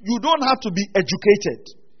to be educated.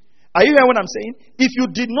 Are you hearing what I'm saying? If you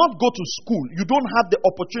did not go to school, you don't have the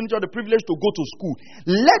opportunity or the privilege to go to school.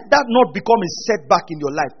 Let that not become a setback in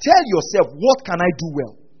your life. Tell yourself, what can I do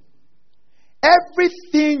well?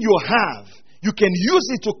 Everything you have, you can use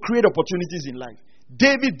it to create opportunities in life.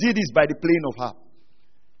 David did this by the playing of harp.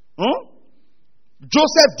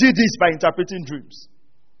 Joseph did this by interpreting dreams.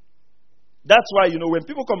 That's why, when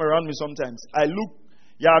people come around me sometimes, I look,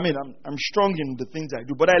 I'm strong in the things I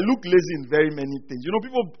do, but I look lazy in very many things.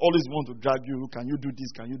 People always want to drag you. Can you do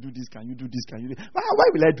this? Can you do this? Can you do this? Can you do this? Why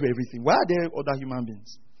will I do everything? Why are there other human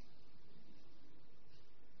beings?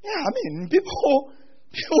 People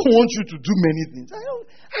want you to do many things.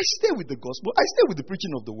 I stay with the gospel. I stay with the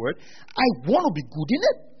preaching of the word. I want to be good in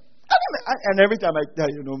it. And every time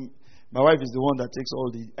my wife is the one that takes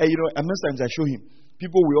all the. And most times I show him.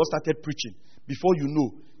 People, we all started preaching. Before you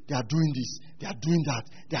know, they are doing this, they are doing that,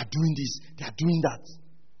 they are doing this, they are doing that.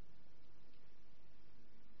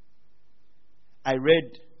 I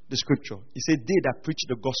read the scripture. It said, they that preach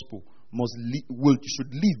the gospel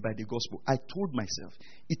should live by the gospel. I told myself,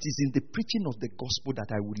 it is in the preaching of the gospel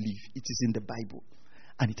that I will live. It is in the Bible.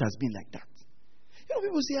 And it has been like that.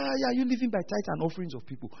 People say, you're living by tithes and offerings of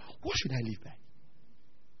people. What should I live by?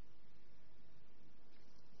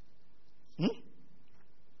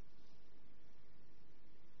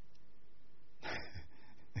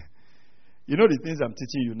 You know the things I'm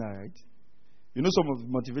teaching you now, right? You know some of the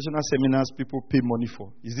motivational seminars people pay money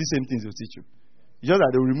for. It's the same things they'll teach you. It's just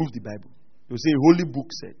that they'll remove the Bible. They'll say a holy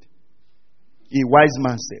book said. A wise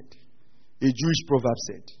man said. A Jewish proverb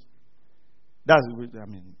said. That's what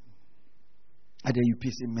And then you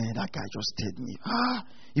pay, say, man, that guy just told me.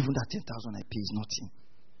 Even that 10,000 I pay is nothing.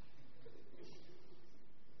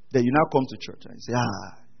 Then you now come to church and say,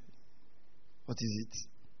 what is it?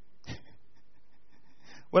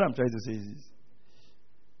 What I'm trying to say is this.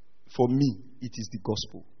 For me, it is the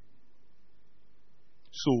gospel.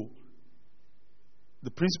 So,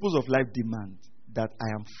 the principles of life demand that I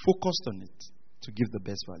am focused on it to give the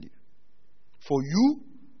best value. For you,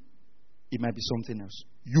 it might be something else.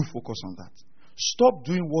 You focus on that. Stop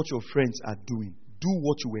doing what your friends are doing. Do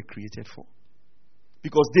what you were created for.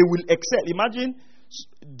 Because they will excel. Imagine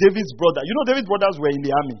David's brother. You know David's brothers were in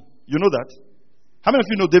the army. You know that? How many of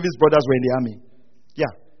you know David's brothers were in the army? Yeah.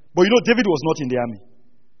 But David was not in the army.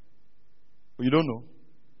 But you don't know?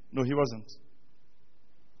 No, he wasn't.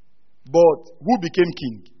 But who became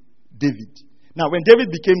king? David. Now, when David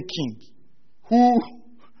became king, who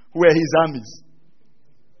were his armies?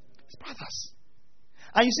 His brothers.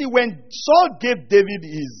 And you see, when Saul gave David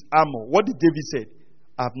his armor, what did David say?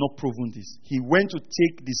 I have not proven this. He went to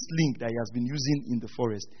take the sling that he has been using in the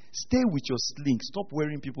forest. Stay with your sling. Stop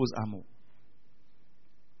wearing people's armor.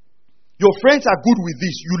 Your friends are good with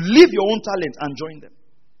this. You leave your own talent and join them.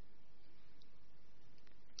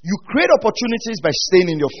 You create opportunities by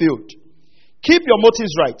staying in your field. Keep your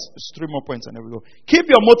motives right. It's 3 more points and there we go. Keep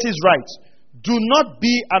your motives right. Do not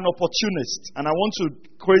be an opportunist. And I want to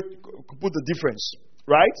put the difference.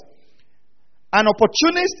 Right? An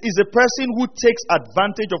opportunist is a person who takes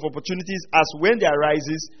advantage of opportunities as when they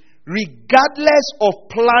arises, regardless of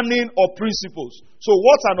planning or principles. So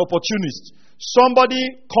what's an opportunist? Somebody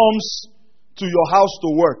comes to your house to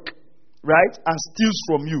work, right, and steals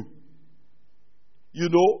from you.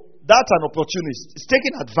 That's an opportunist. It's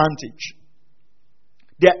taking advantage.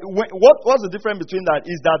 What's the difference between that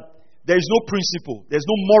is that there is no principle. There's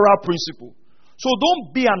no moral principle. So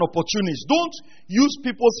don't be an opportunist. Don't use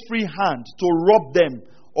people's free hand to rob them,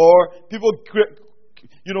 or people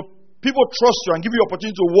trust you and give you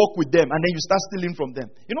opportunity to work with them, and then you start stealing from them.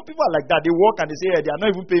 People are like that. They work and they say, hey, they are not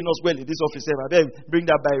even paying us well in this office. Then bring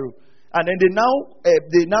that biro. And then they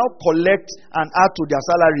now collect and add to their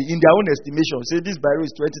salary in their own estimation. Say this biro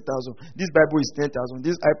is 20,000, this Bible is 10,000,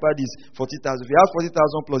 this iPad is 40,000. If you have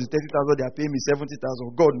 40,000 plus the 30,000, they are paying me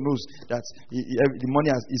 70,000. God knows that the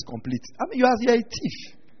money is complete. You are a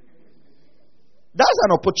thief. That's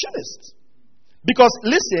an opportunist. Because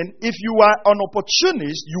listen, if you are an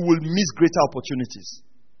opportunist, you will miss greater opportunities.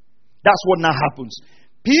 That's what now happens.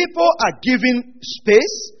 People are given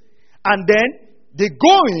space, and then they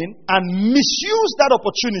go in and misuse that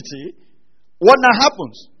opportunity. What now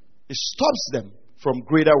happens? It stops them from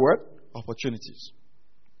greater work opportunities.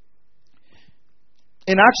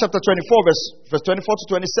 In Acts chapter 24, verse 24 to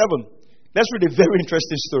 27, let's read a very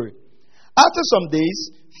interesting story. After some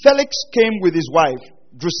days, Felix came with his wife,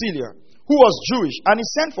 Drusilla, who was Jewish, and he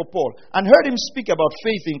sent for Paul and heard him speak about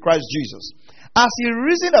faith in Christ Jesus. As he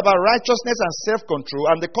reasoned about righteousness and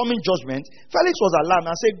self-control and the coming judgment, Felix was alarmed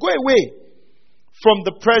and said, "Go away for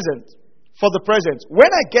the present. When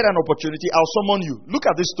I get an opportunity, I'll summon you." Look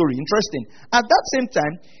at this story. Interesting. At that same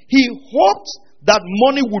time, he hoped that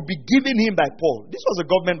money would be given him by Paul. This was a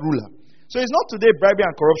government ruler. So it's not today bribery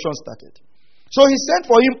and corruption started. So he sent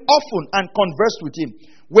for him often and conversed with him.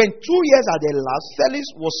 When 2 years had elapsed, Felix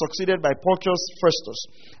was succeeded by Porcius Festus.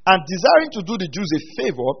 And desiring to do the Jews a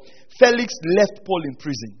favor, Felix left Paul in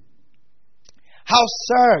prison. How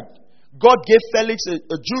sad! God gave Felix a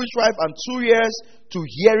Jewish wife and 2 years to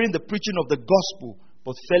hearing the preaching of the gospel.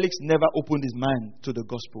 But Felix never opened his mind to the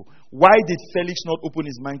gospel. Why did Felix not open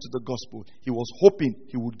his mind to the gospel? He was hoping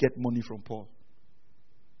he would get money from Paul.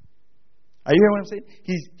 Are you hearing what I'm saying?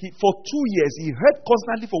 For 2 years, he heard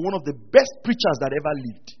constantly from one of the best preachers that ever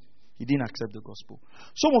lived. He didn't accept the gospel.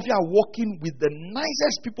 Some of you are walking with the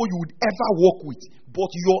nicest people you would ever walk with, but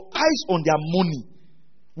your eyes on their money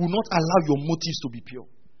will not allow your motives to be pure.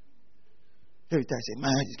 Every time I say,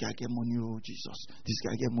 "Man, this guy get money, oh Jesus. This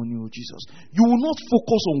guy get money, oh Jesus." You will not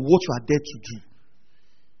focus on what you are there to do.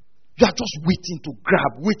 You are just waiting to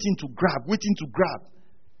grab.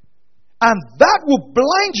 And that will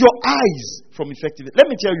blind your eyes from effectiveness. Let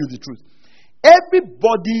me tell you the truth.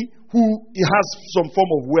 Everybody who has some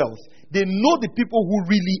form of wealth, they know the people who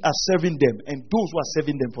really are serving them and those who are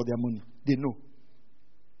serving them for their money. They know.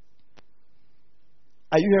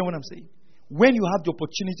 Are you hearing what I'm saying? When you have the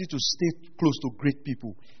opportunity to stay close to great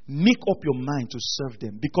people, make up your mind to serve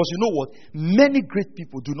them. Because you know what? Many great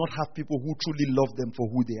people do not have people who truly love them for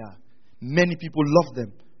who they are. Many people love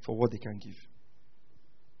them for what they can give.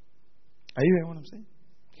 Are you hearing what I'm saying?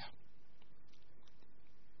 Yeah.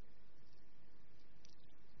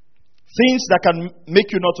 Things that can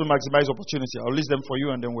make you not to maximize opportunity. I'll list them for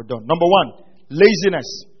you and then we're done. Number 1,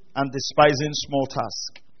 laziness and despising small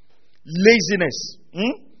tasks. Laziness.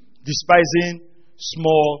 Despising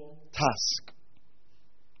small task.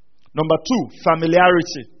 Number 2,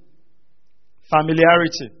 familiarity.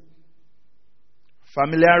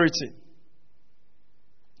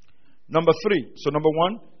 Number 3, so number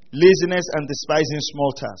 1, laziness and despising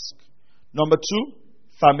small tasks. Number 2,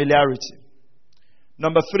 familiarity.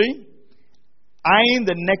 Number 3, eyeing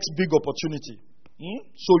the next big opportunity.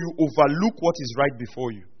 So you overlook what is right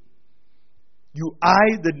before you. You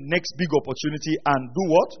eye the next big opportunity and do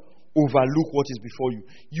what? Overlook what is before you.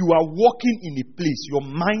 You are walking in a place. Your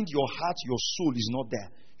mind, your heart, your soul is not there.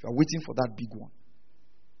 You are waiting for that big one.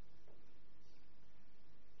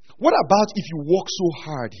 What about if you work so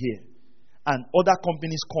hard here and other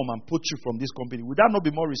companies come and poach you from this company? Would that not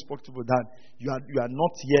be more respectable than you are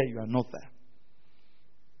not here, you are not there?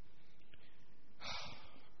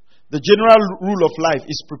 The general rule of life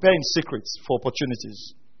is prepare in secret for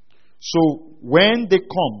opportunities. So when they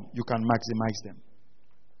come, you can maximize them.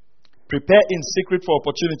 Prepare in secret for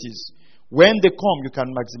opportunities. When they come, you can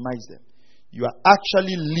maximize them. You are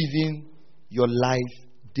actually living your life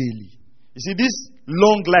daily. You see, this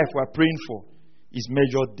long life we are praying for is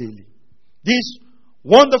measured daily. This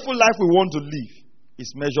wonderful life we want to live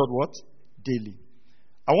is measured what? Daily.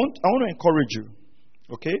 I want to encourage you,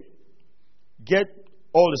 okay? Get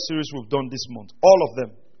all the series we've done this month, all of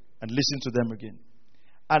them, and listen to them again.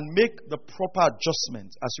 And make the proper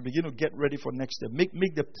adjustment as you begin to get ready for next step.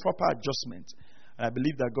 Make the proper adjustment. And I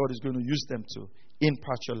believe that God is going to use them to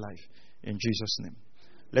impact your life in Jesus' name.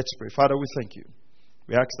 Let's pray. Father, we thank you.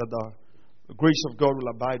 We ask that the grace of God will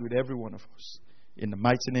abide with every one of us. In the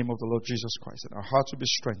mighty name of the Lord Jesus Christ. And our hearts will be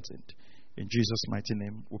strengthened. In Jesus' mighty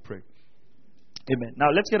name we pray. Amen. Now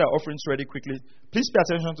let's get our offerings ready quickly. Please pay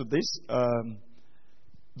attention to this.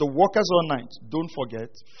 The Workers All Night, don't forget,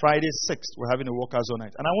 Friday 6th, we're having a Workers All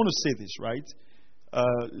Night. And I want to say this, right?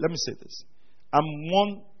 Let me say this. I'm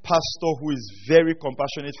one pastor who is very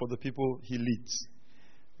compassionate for the people he leads.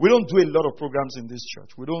 We don't do a lot of programs in this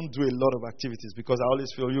church. We don't do a lot of activities because I always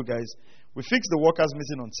feel you guys, we fix the workers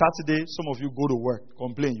meeting on Saturday. Some of you go to work,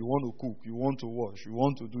 complain, you want to cook, you want to wash, you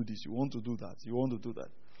want to do this, you want to do that, you want to do that.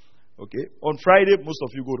 Okay? On Friday, most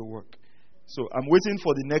of you go to work. So I'm waiting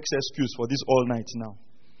for the next excuse for this all night now.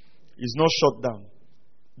 It's not shut down.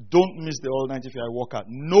 Don't miss the all night if you are a worker.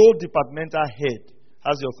 No departmental head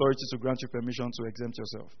has the authority to grant you permission to exempt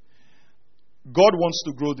yourself. God wants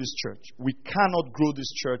to grow this church. We cannot grow this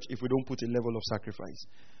church if we don't put a level of sacrifice.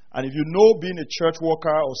 And if you know being a church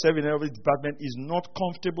worker or serving in every department is not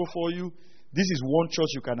comfortable for you, this is one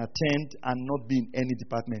church you can attend and not be in any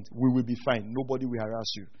department. We will be fine. Nobody will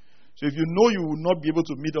harass you. So if you know you will not be able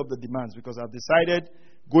to meet up the demands, because I've decided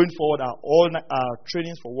going forward our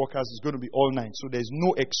trainings for workers is going to be all night. So there's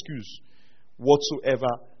no excuse whatsoever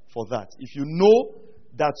for that. If you know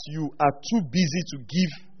that you are too busy to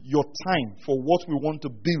give your time for what we want to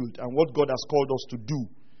build and what God has called us to do,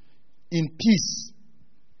 in peace,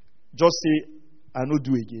 just say, I no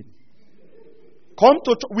do again. Come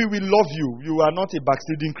to church. We will love you. You are not a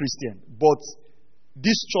backsliding Christian. But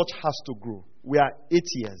this church has to grow. We are 8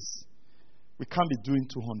 years. We can't be doing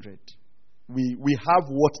 200. We have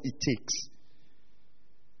what it takes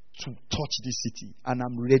to touch this city. And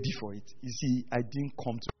I'm ready for it. You see, I didn't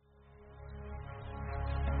come to...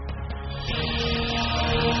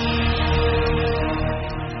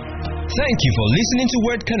 Thank you for listening to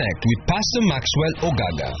Word Connect with Pastor Maxwell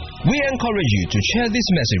Ogaga. We encourage you to share this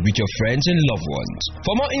message with your friends and loved ones.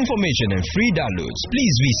 For more information and free downloads,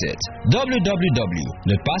 please visit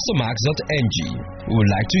www.pastormax.ng. We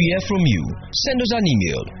would like to hear from you. Send us an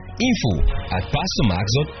email,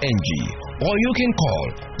 info@pastormax.ng, or you can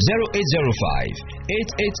call 0805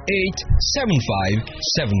 888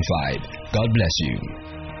 7575. God bless you.